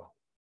 7 as well.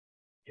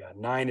 Yeah,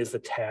 9 is the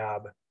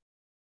tab.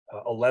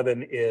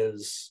 11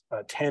 is,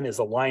 10 is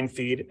the line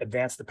feed,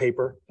 advance the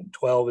paper.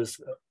 12 is,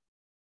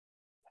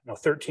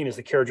 13 is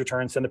the carriage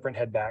return, send the print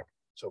head back,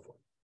 so forth.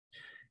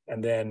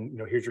 And then,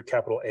 here's your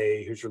capital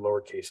A, here's your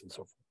lowercase, and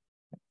so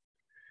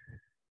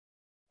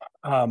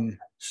forth.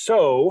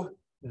 So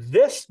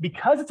this,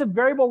 because it's a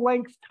variable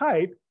length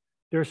type,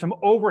 there's some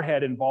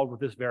overhead involved with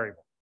this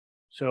variable.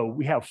 So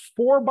we have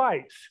 4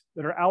 bytes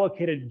that are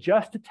allocated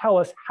just to tell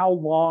us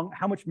how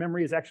much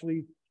memory is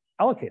actually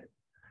allocated.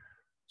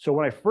 So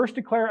when I first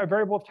declare a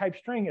variable of type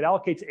string, it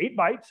allocates 8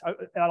 bytes,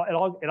 it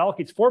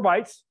allocates 4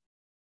 bytes,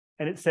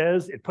 and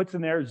it puts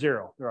in there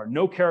 0. There are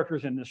no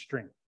characters in this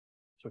string.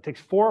 So it takes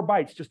 4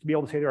 bytes just to be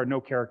able to say there are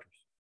no characters.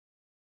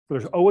 So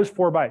there's always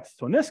 4 bytes.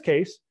 So in this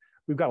case,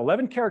 we've got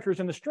 11 characters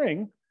in the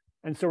string,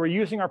 and so we're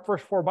using our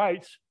first 4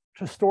 bytes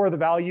to store the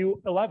value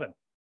 11.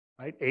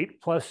 Right?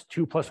 8 plus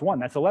 2 plus 1,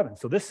 that's 11.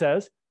 So this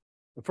says,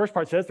 the first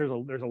part says there's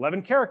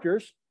 11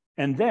 characters.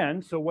 And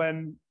then, so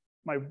when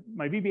my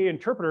VBA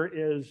interpreter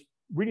is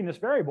reading this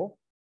variable,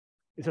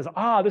 it says,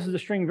 this is a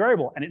string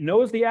variable. And it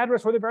knows the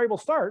address where the variable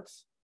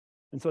starts.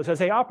 And so it says,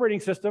 hey,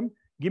 operating system,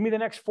 give me the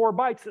next 4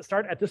 bytes that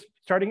start at this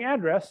starting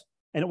address.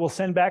 And it will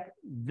send back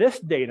this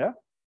data.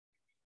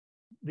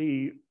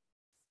 The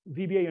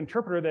VBA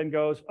interpreter then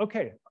goes,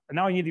 okay,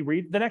 now I need to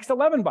read the next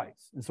 11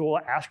 bytes. And so we'll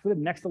ask for the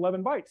next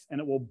 11 bytes,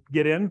 and it will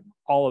get in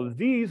all of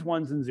these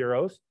ones and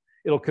zeros.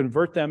 It'll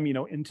convert them,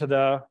 into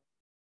the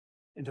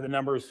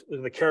numbers,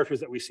 the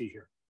characters that we see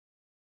here.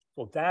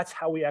 Well, that's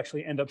how we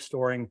actually end up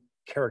storing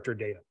character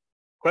data.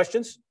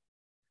 Questions?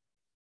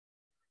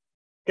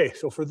 Okay,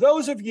 so for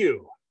those of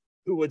you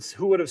who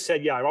would have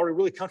said, yeah, I'm already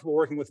really comfortable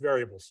working with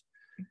variables,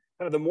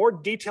 kind of the more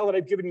detail that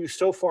I've given you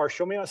so far,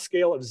 show me on a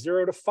scale of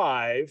 0 to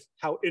 5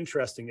 how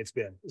interesting it's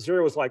been.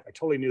 0 was like, I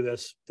totally knew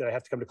this. Did I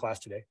have to come to class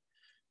today?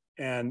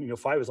 And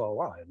 5 is all,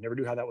 wow, I never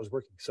knew how that was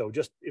working. So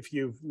just if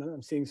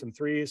I'm seeing some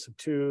 3s, some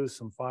 2s,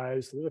 some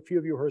 5s. There's a few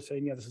of you who are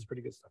saying, yeah, this is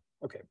pretty good stuff.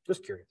 Okay,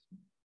 just curious. I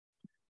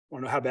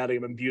want to know how badly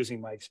I'm abusing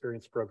my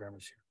experienced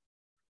programmers here.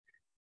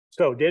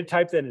 So data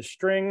type then is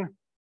string,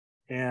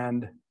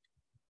 and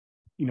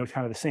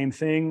kind of the same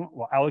thing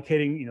while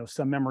allocating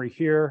some memory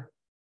here.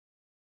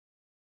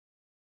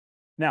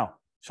 Now,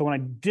 so when I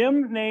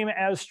dim name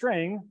as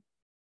string,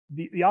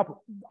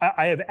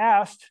 I have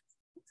asked,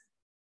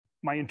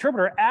 my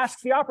interpreter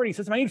asks the operating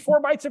system, I need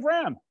 4 bytes of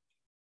RAM.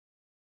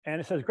 And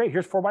it says, great,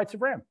 here's 4 bytes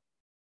of RAM.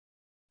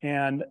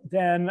 And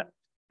then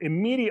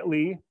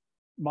immediately,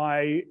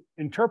 my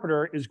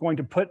interpreter is going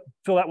to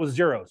fill that with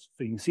zeros.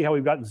 So you can see how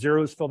we've got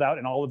zeros filled out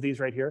in all of these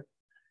right here.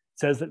 It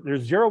says that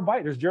there's 0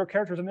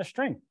 characters in this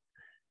string.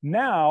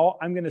 Now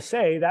I'm going to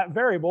say that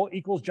variable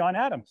equals John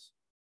Adams.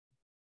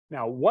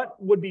 Now, what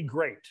would be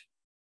great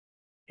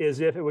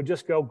is if it would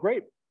just go,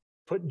 great,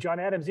 put John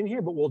Adams in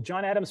here, but will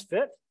John Adams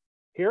fit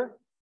here?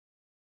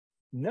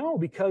 No,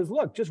 because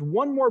look, just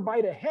 1 more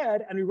byte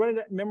ahead and we run it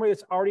at memory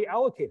that's already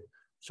allocated.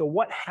 So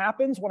what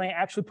happens when I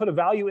actually put a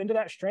value into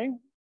that string?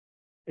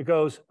 It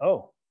goes,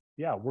 oh,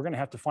 yeah, we're going to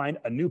have to find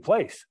a new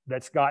place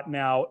that's got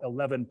now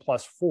 11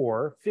 plus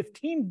 4,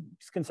 15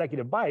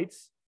 consecutive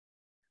bytes.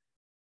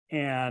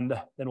 And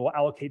then we'll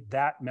allocate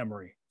that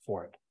memory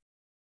for it.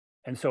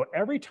 And so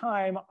every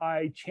time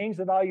I change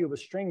the value of a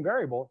string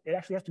variable, it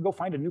actually has to go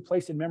find a new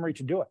place in memory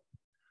to do it.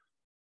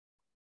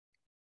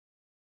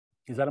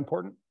 Is that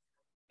important?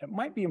 It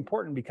might be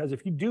important because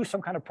if you do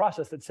some kind of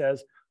process that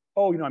says,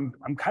 oh,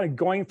 I'm kind of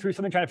going through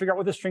something, trying to figure out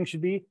what this string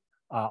should be,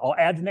 I'll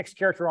add the next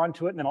character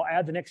onto it, and then I'll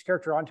add the next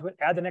character onto it,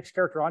 add the next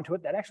character onto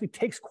it. That actually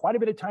takes quite a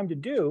bit of time to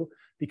do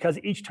because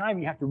each time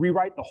you have to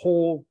rewrite the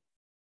whole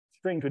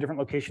string to a different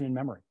location in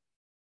memory.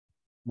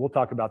 We'll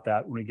talk about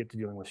that when we get to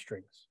dealing with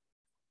strings.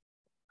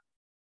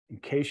 In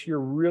case you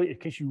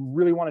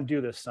really want to do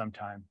this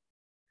sometime,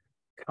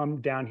 come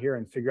down here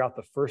and figure out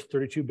the first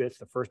 32 bits,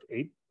 the first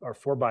 8 or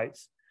 4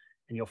 bytes,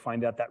 and you'll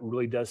find out that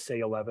really does say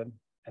 11,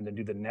 and then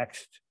do the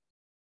next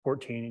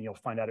 14, and you'll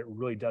find out it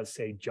really does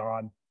say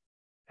John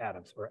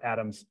Adams, or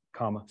Adams,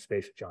 comma,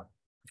 space, John.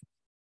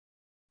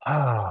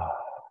 I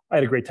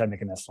had a great time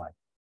making that slide.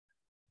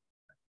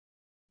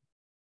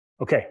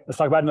 Okay, let's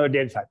talk about another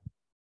data type.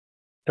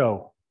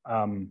 So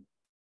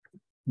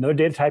another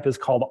data type is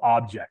called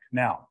object.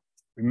 Now,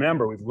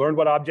 remember, we've learned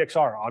what objects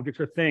are. Objects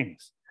are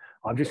things.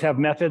 Objects have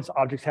methods.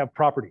 Objects have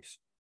properties.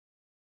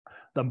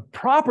 The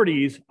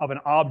properties of an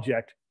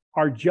object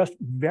are just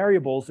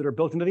variables that are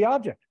built into the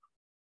object.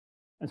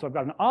 And so I've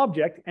got an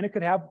object, and it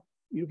could have,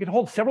 you can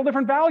hold several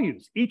different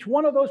values. Each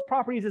one of those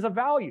properties is a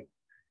value.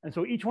 And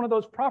so each one of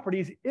those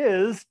properties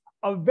is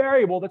a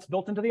variable that's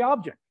built into the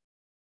object.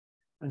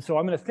 And so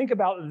I'm going to think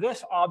about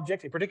this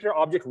object, a particular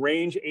object,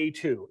 range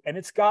A2, and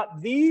it's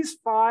got these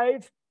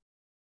five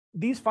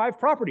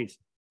properties.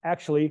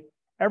 Actually,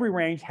 every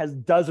range has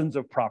dozens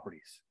of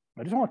properties.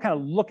 I just want to kind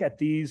of look at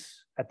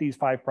these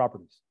 5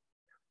 properties.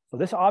 So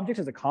this object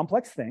is a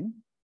complex thing,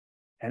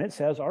 and it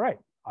says, all right,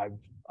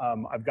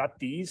 I've got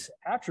these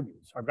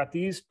attributes. I've got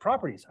these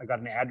properties. I've got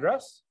an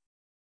address,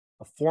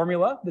 a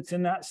formula that's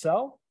in that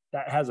cell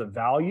that has a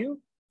value.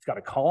 It's got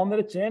a column that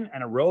it's in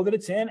and a row that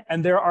it's in.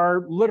 And there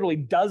are literally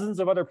dozens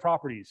of other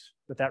properties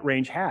that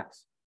range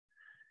has.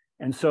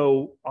 And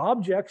so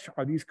objects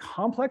are these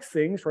complex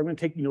things where I'm going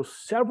to take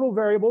several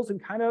variables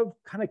and kind of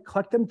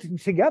collect them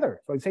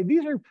together. So I'd say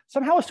these are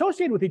somehow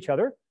associated with each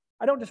other.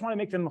 I don't just want to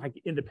make them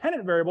like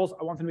independent variables.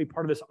 I want them to be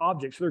part of this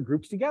object, so they're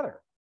grouped together.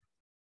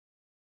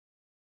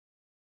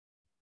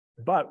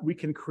 But we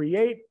can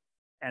create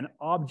an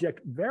object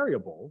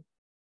variable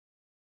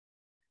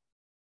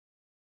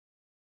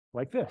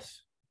like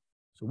this.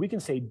 So we can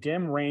say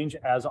dim range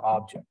as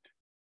object.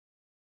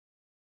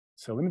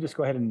 So let me just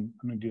go ahead and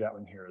I'm going to do that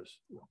one here. Is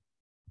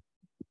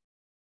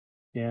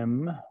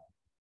dim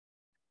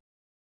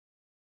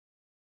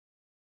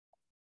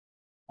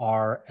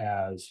R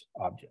as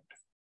object.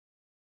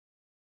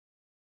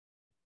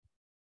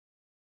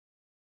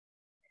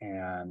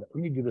 And let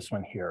me do this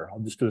one here. I'll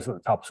just do this at the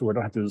top so we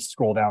don't have to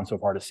scroll down so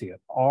far to see it.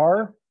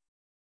 R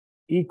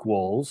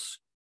equals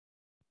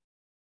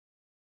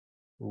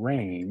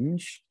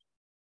range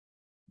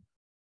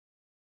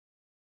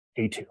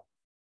A2.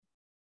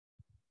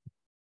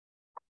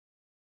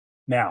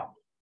 Now,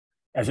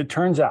 as it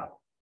turns out,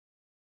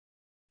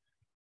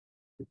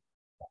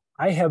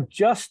 I have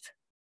just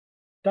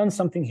done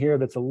something here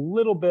that's a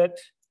little bit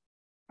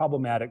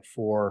problematic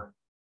for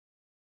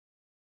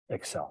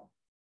Excel.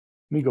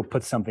 Let me go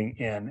put something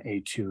in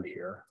A2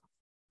 here.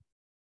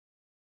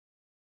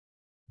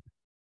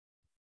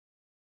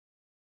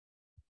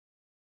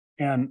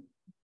 And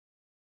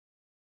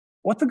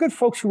what the good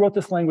folks who wrote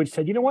this language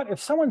said, you know what, if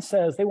someone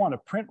says they want to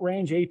print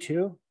range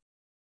A2,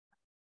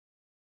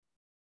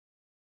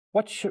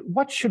 what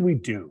should we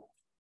do?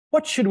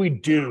 What should we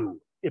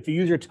do if the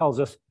user tells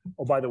us,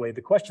 oh, by the way,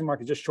 the question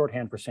mark is just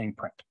shorthand for saying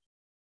print.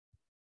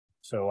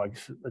 So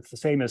it's the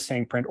same as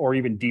saying print or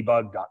even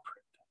debug.print.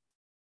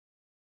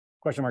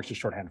 Question mark is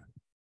just shorthand.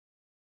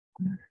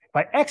 If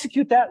I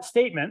execute that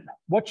statement,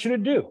 what should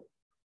it do?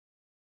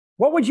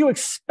 What would you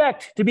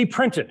expect to be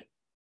printed?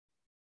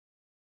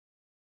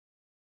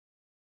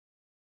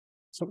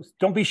 So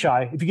don't be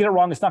shy. If you get it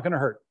wrong, it's not going to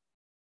hurt.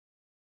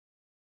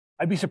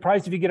 I'd be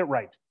surprised if you get it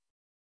right.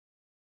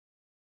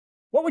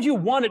 What would you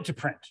want it to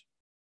print?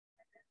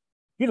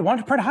 You'd want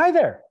it to print hi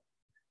there.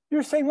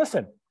 You're saying,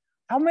 listen,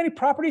 how many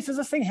properties does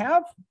this thing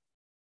have?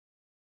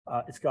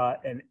 It's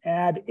got an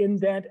add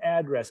indent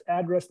address,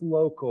 address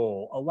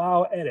local,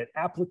 allow edit,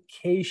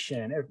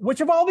 application. Which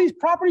of all these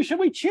properties should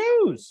we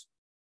choose?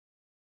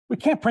 We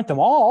can't print them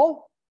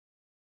all.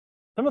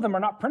 Some of them are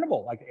not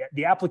printable, like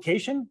the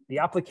application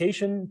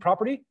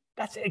property,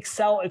 that's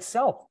Excel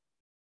itself.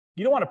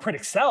 You don't want to print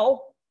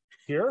Excel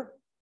here.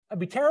 That'd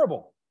be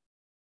terrible.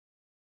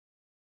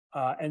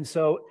 And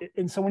so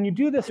when you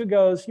do this, it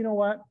goes, you know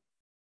what?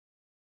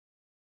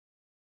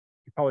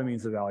 It probably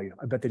means the value.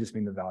 I bet they just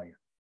mean the value.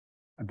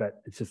 I bet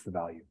it's just the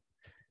value.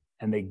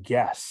 And they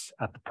guess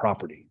at the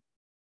property.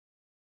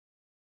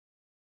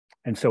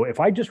 And so if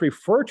I just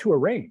refer to a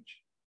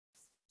range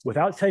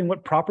without saying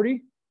what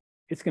property,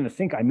 it's going to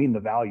think I mean the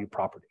value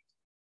property.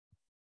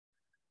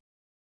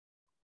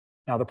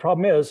 Now, the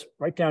problem is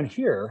right down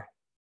here,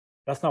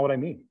 that's not what I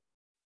mean.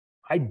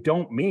 I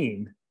don't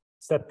mean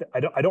set, I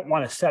don't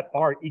want to set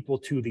R equal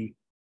to the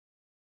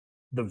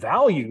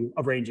value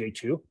of range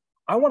A2.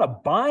 I want to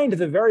bind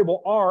the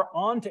variable R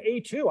onto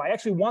A2. I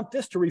actually want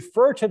this to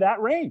refer to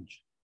that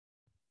range.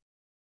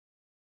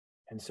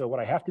 And so what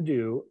I have to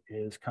do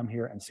is come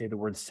here and say the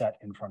word set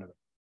in front of it.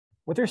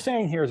 What they're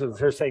saying here is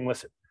they're saying,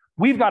 listen,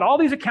 we've got all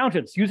these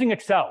accountants using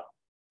Excel.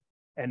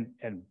 And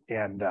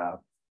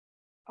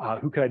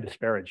who could I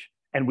disparage?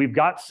 And we've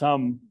got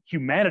some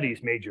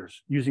humanities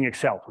majors using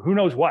Excel for who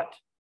knows what.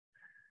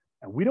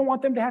 And we don't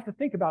want them to have to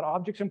think about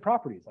objects and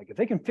properties. Like if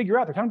they can figure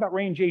out they're talking about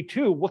range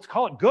A2, let's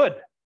call it good.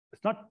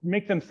 Let's not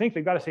make them think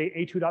they've got to say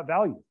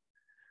A2.value.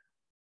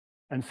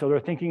 And so they're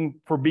thinking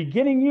for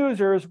beginning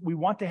users, we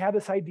want to have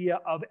this idea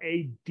of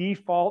a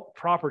default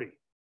property.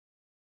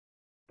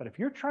 But if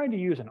you're trying to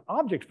use an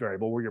object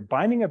variable where you're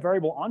binding a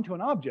variable onto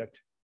an object,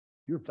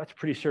 that's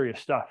pretty serious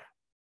stuff.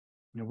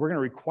 You know, we're going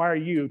to require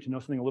you to know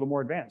something a little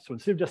more advanced. So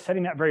instead of just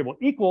setting that variable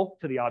equal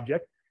to the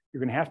object,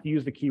 you're going to have to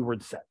use the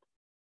keyword set.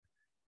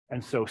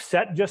 And so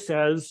set just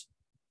says,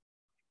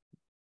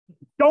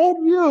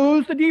 don't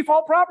use the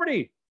default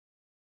property.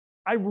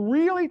 I'm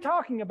really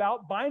talking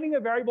about binding a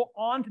variable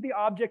onto the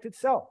object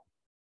itself.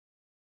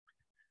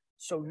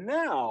 So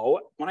now,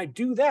 when I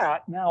do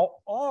that, now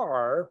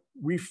R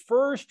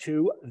refers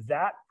to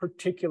that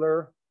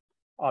particular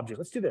object.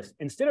 Let's do this.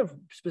 Instead of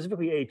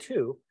specifically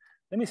A2,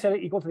 let me set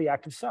it equal to the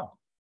active cell.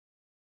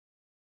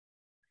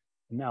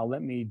 Now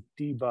let me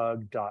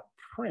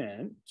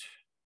debug.print.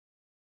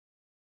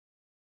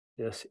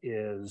 This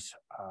is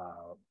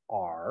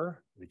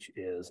R, which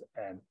is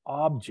an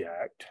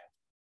object.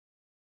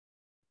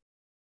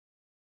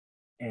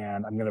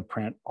 And I'm going to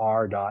print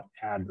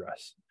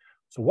r.address.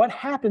 So what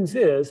happens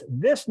is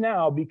this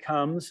now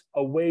becomes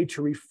a way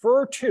to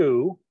refer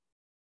to,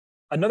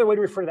 another way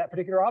to refer to that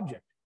particular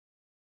object.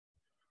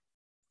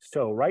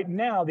 So right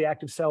now the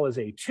active cell is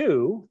A2.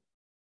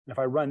 And if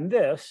I run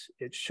this,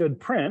 it should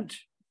print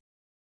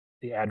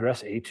the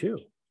address A2.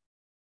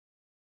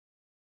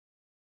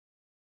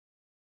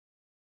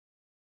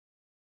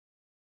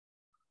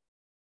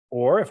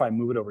 Or if I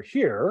move it over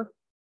here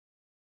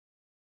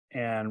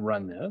and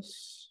run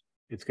this,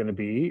 it's going to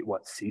be,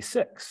 what,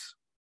 C6.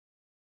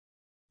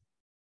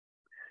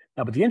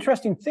 Now, but the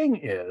interesting thing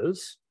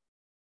is,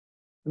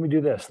 let me do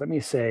this. Let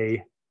me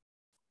say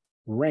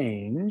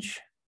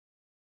range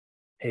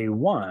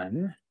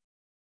A1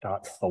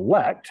 dot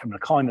select. I'm going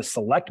to call in the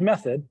select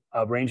method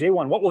of range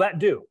A1. What will that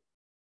do?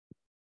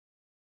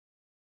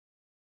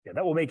 Yeah,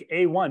 that will make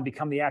A1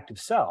 become the active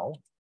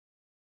cell.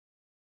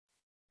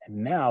 And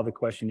now the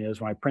question is,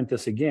 when I print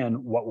this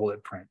again, what will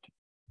it print?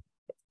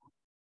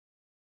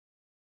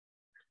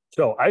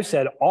 So I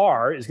said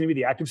R is going to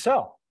be the active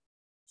cell.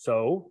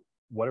 So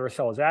whatever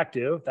cell is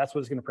active, that's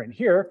what it's going to print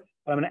here.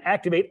 But I'm going to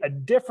activate a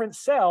different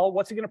cell.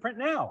 What's it going to print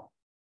now?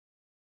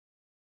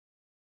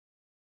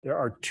 There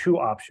are two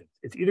options.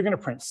 It's either going to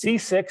print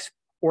C6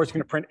 or it's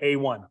going to print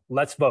A1.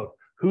 Let's vote.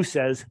 Who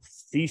says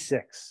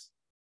C6?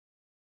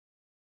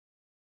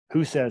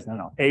 Who says,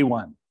 no,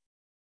 A1?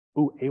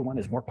 Ooh, A1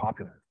 is more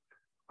popular.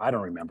 I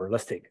don't remember.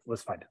 Let's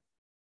find it.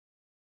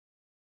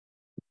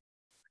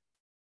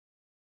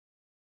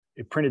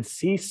 It printed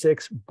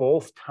C6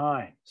 both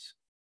times.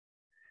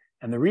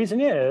 And the reason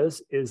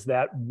is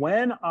that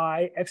when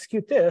I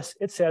execute this,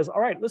 it says,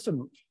 all right,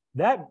 listen,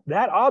 that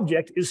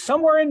object is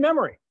somewhere in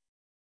memory.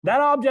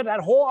 That object, that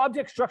whole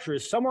object structure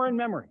is somewhere in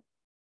memory.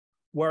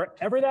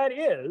 Wherever that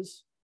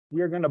is,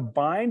 we are going to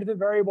bind the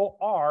variable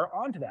R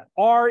onto that.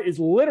 R is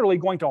literally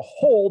going to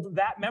hold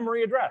that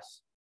memory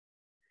address.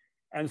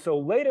 And so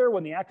later,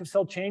 when the active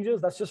cell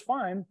changes, that's just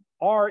fine.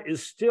 R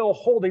is still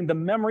holding the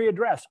memory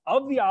address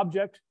of the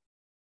object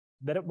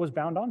that it was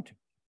bound onto.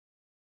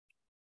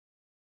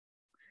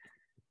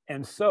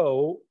 And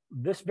so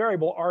this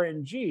variable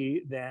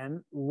RNG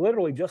then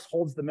literally just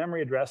holds the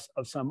memory address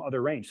of some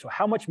other range. So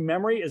how much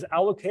memory is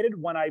allocated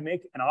when I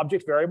make an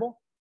object variable?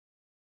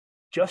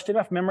 Just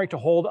enough memory to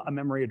hold a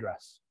memory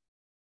address.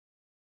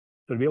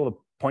 So to be able to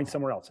point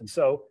somewhere else. And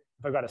so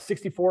if I've got a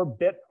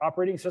 64-bit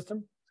operating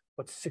system,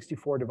 what's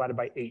 64 divided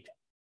by 8?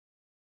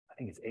 I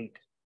think it's 8.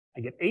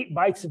 I get 8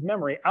 bytes of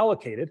memory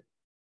allocated.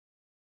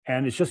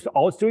 And it's just,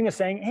 all it's doing is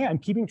saying, hey, I'm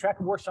keeping track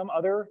of where some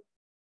other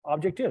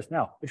object is.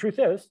 Now, the truth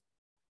is,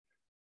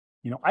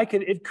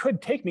 it could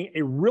take me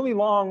a really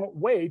long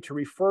way to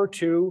refer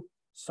to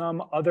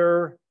some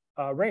other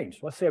range.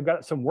 Let's say I've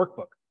got some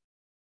workbook.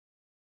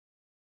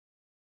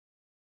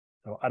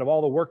 So out of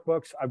all the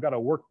workbooks, I've got a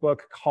workbook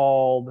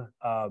called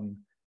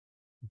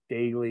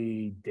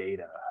daily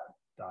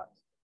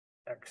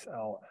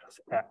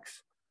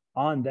data.xlsx.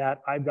 On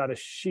that, I've got a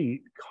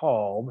sheet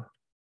called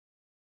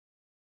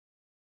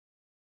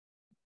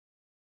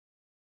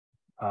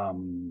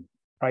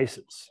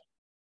prices.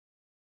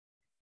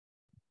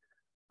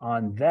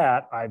 On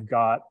that, I've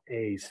got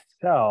a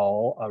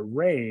cell, a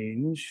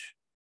range.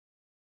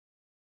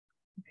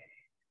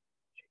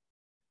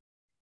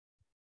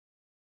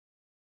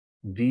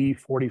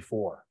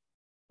 V44.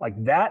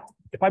 Like that,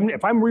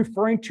 if I'm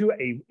referring to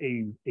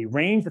a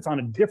range that's on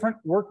a different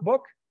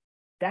workbook,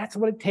 that's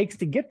what it takes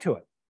to get to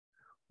it.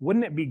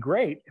 Wouldn't it be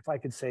great if I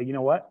could say, you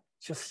know what,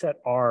 just set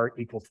R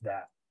equal to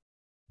that.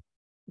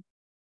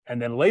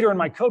 And then later in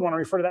my code, when I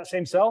refer to that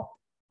same cell,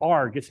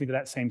 R gets me to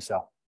that same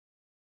cell.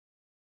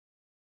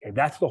 Okay,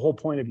 that's the whole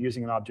point of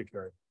using an object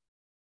variable.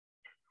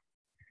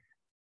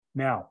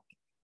 Now,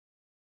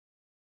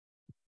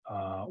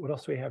 what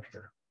else do we have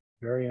here?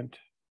 Variant.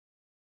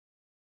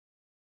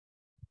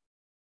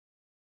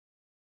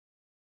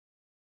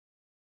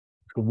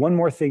 One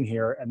more thing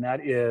here, and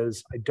that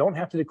is I don't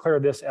have to declare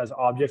this as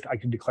object. I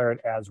can declare it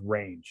as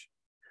range.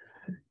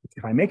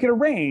 If I make it a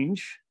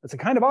range, that's a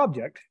kind of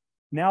object.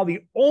 Now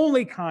the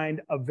only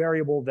kind of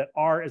variable that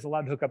R is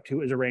allowed to hook up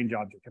to is a range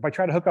object. If I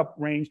try to hook up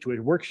range to a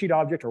worksheet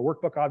object or a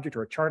workbook object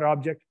or a chart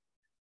object,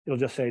 it'll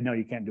just say, no,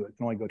 you can't do it. You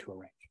can only go to a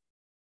range.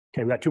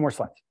 Okay, we've got 2 more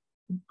slides.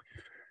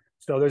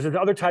 So there's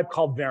another type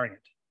called variant.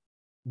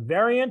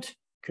 Variant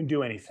can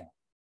do anything.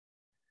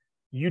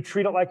 You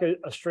treat it like a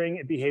string,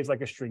 it behaves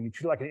like a string. You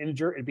treat it like an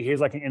integer, it behaves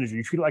like an integer.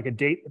 You treat it like a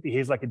date, it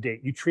behaves like a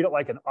date. You treat it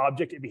like an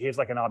object, it behaves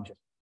like an object.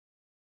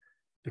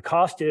 The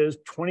cost is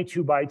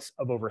 22 bytes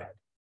of overhead.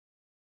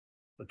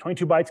 So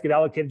 22 bytes get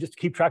allocated just to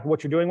keep track of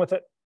what you're doing with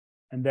it.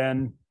 And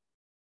then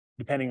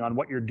depending on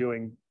what you're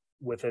doing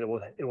with it,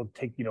 it will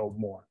take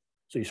more.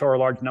 So you store a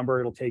large number,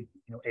 it'll take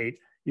 8.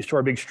 You store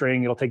a big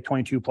string, it'll take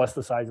 22 plus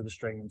the size of the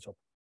string and so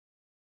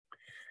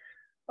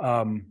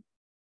forth.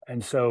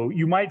 And so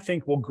you might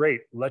think, well,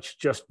 great, let's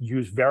just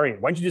use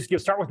variant. Why don't you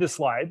just start with this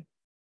slide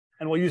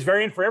and we'll use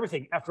variant for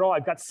everything. After all,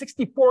 I've got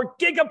 64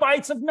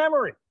 gigabytes of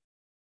memory.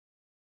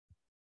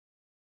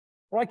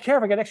 Well, I care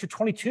if I got extra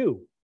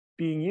 22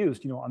 being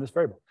used, on this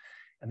variable.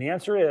 And the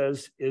answer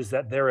is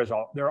that there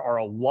are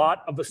a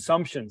lot of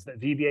assumptions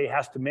that VBA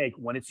has to make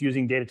when it's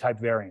using data type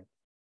variant.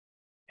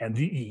 And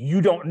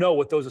you don't know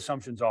what those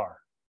assumptions are.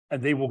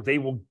 And they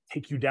will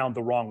take you down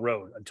the wrong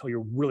road until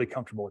you're really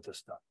comfortable with this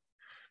stuff.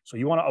 So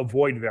you want to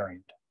avoid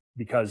variant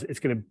because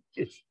VBA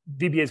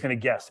is going to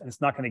guess, and it's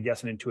not going to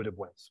guess in intuitive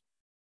ways.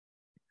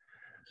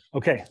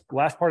 Okay, the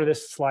last part of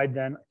this slide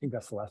then, I think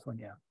that's the last one,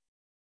 yeah.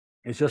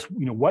 It's just,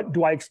 what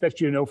do I expect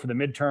you to know for the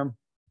midterm?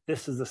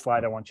 This is the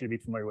slide I want you to be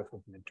familiar with the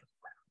midterm.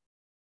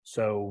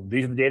 So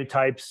these are the data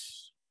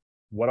types.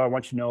 What do I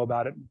want you to know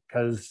about it?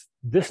 Because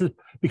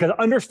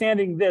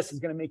understanding this is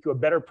going to make you a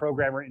better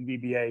programmer in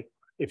VBA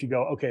if you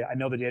go, okay, I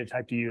know the data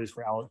type to use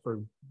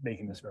for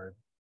making this variable.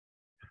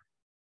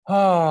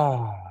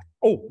 Oh,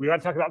 we got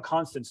to talk about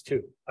constants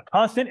too. A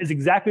constant is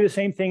exactly the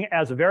same thing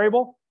as a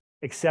variable,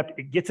 except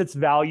it gets its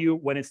value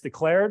when it's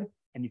declared,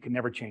 and you can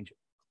never change it.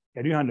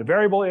 I do know how a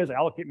variable is. I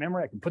allocate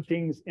memory. I can put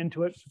things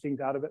into it, put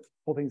things out of it,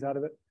 pull things out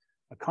of it.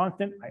 A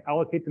constant, I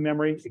allocate the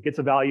memory. It gets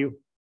a value,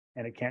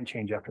 and it can't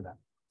change after that.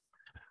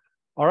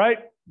 All right.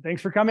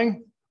 Thanks for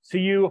coming. See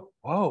you.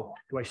 Whoa.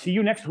 Do I see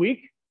you next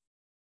week?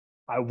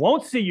 I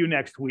won't see you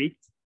next week.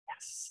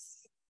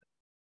 Yes.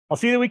 I'll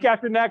see you the week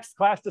after next.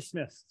 Class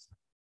dismissed.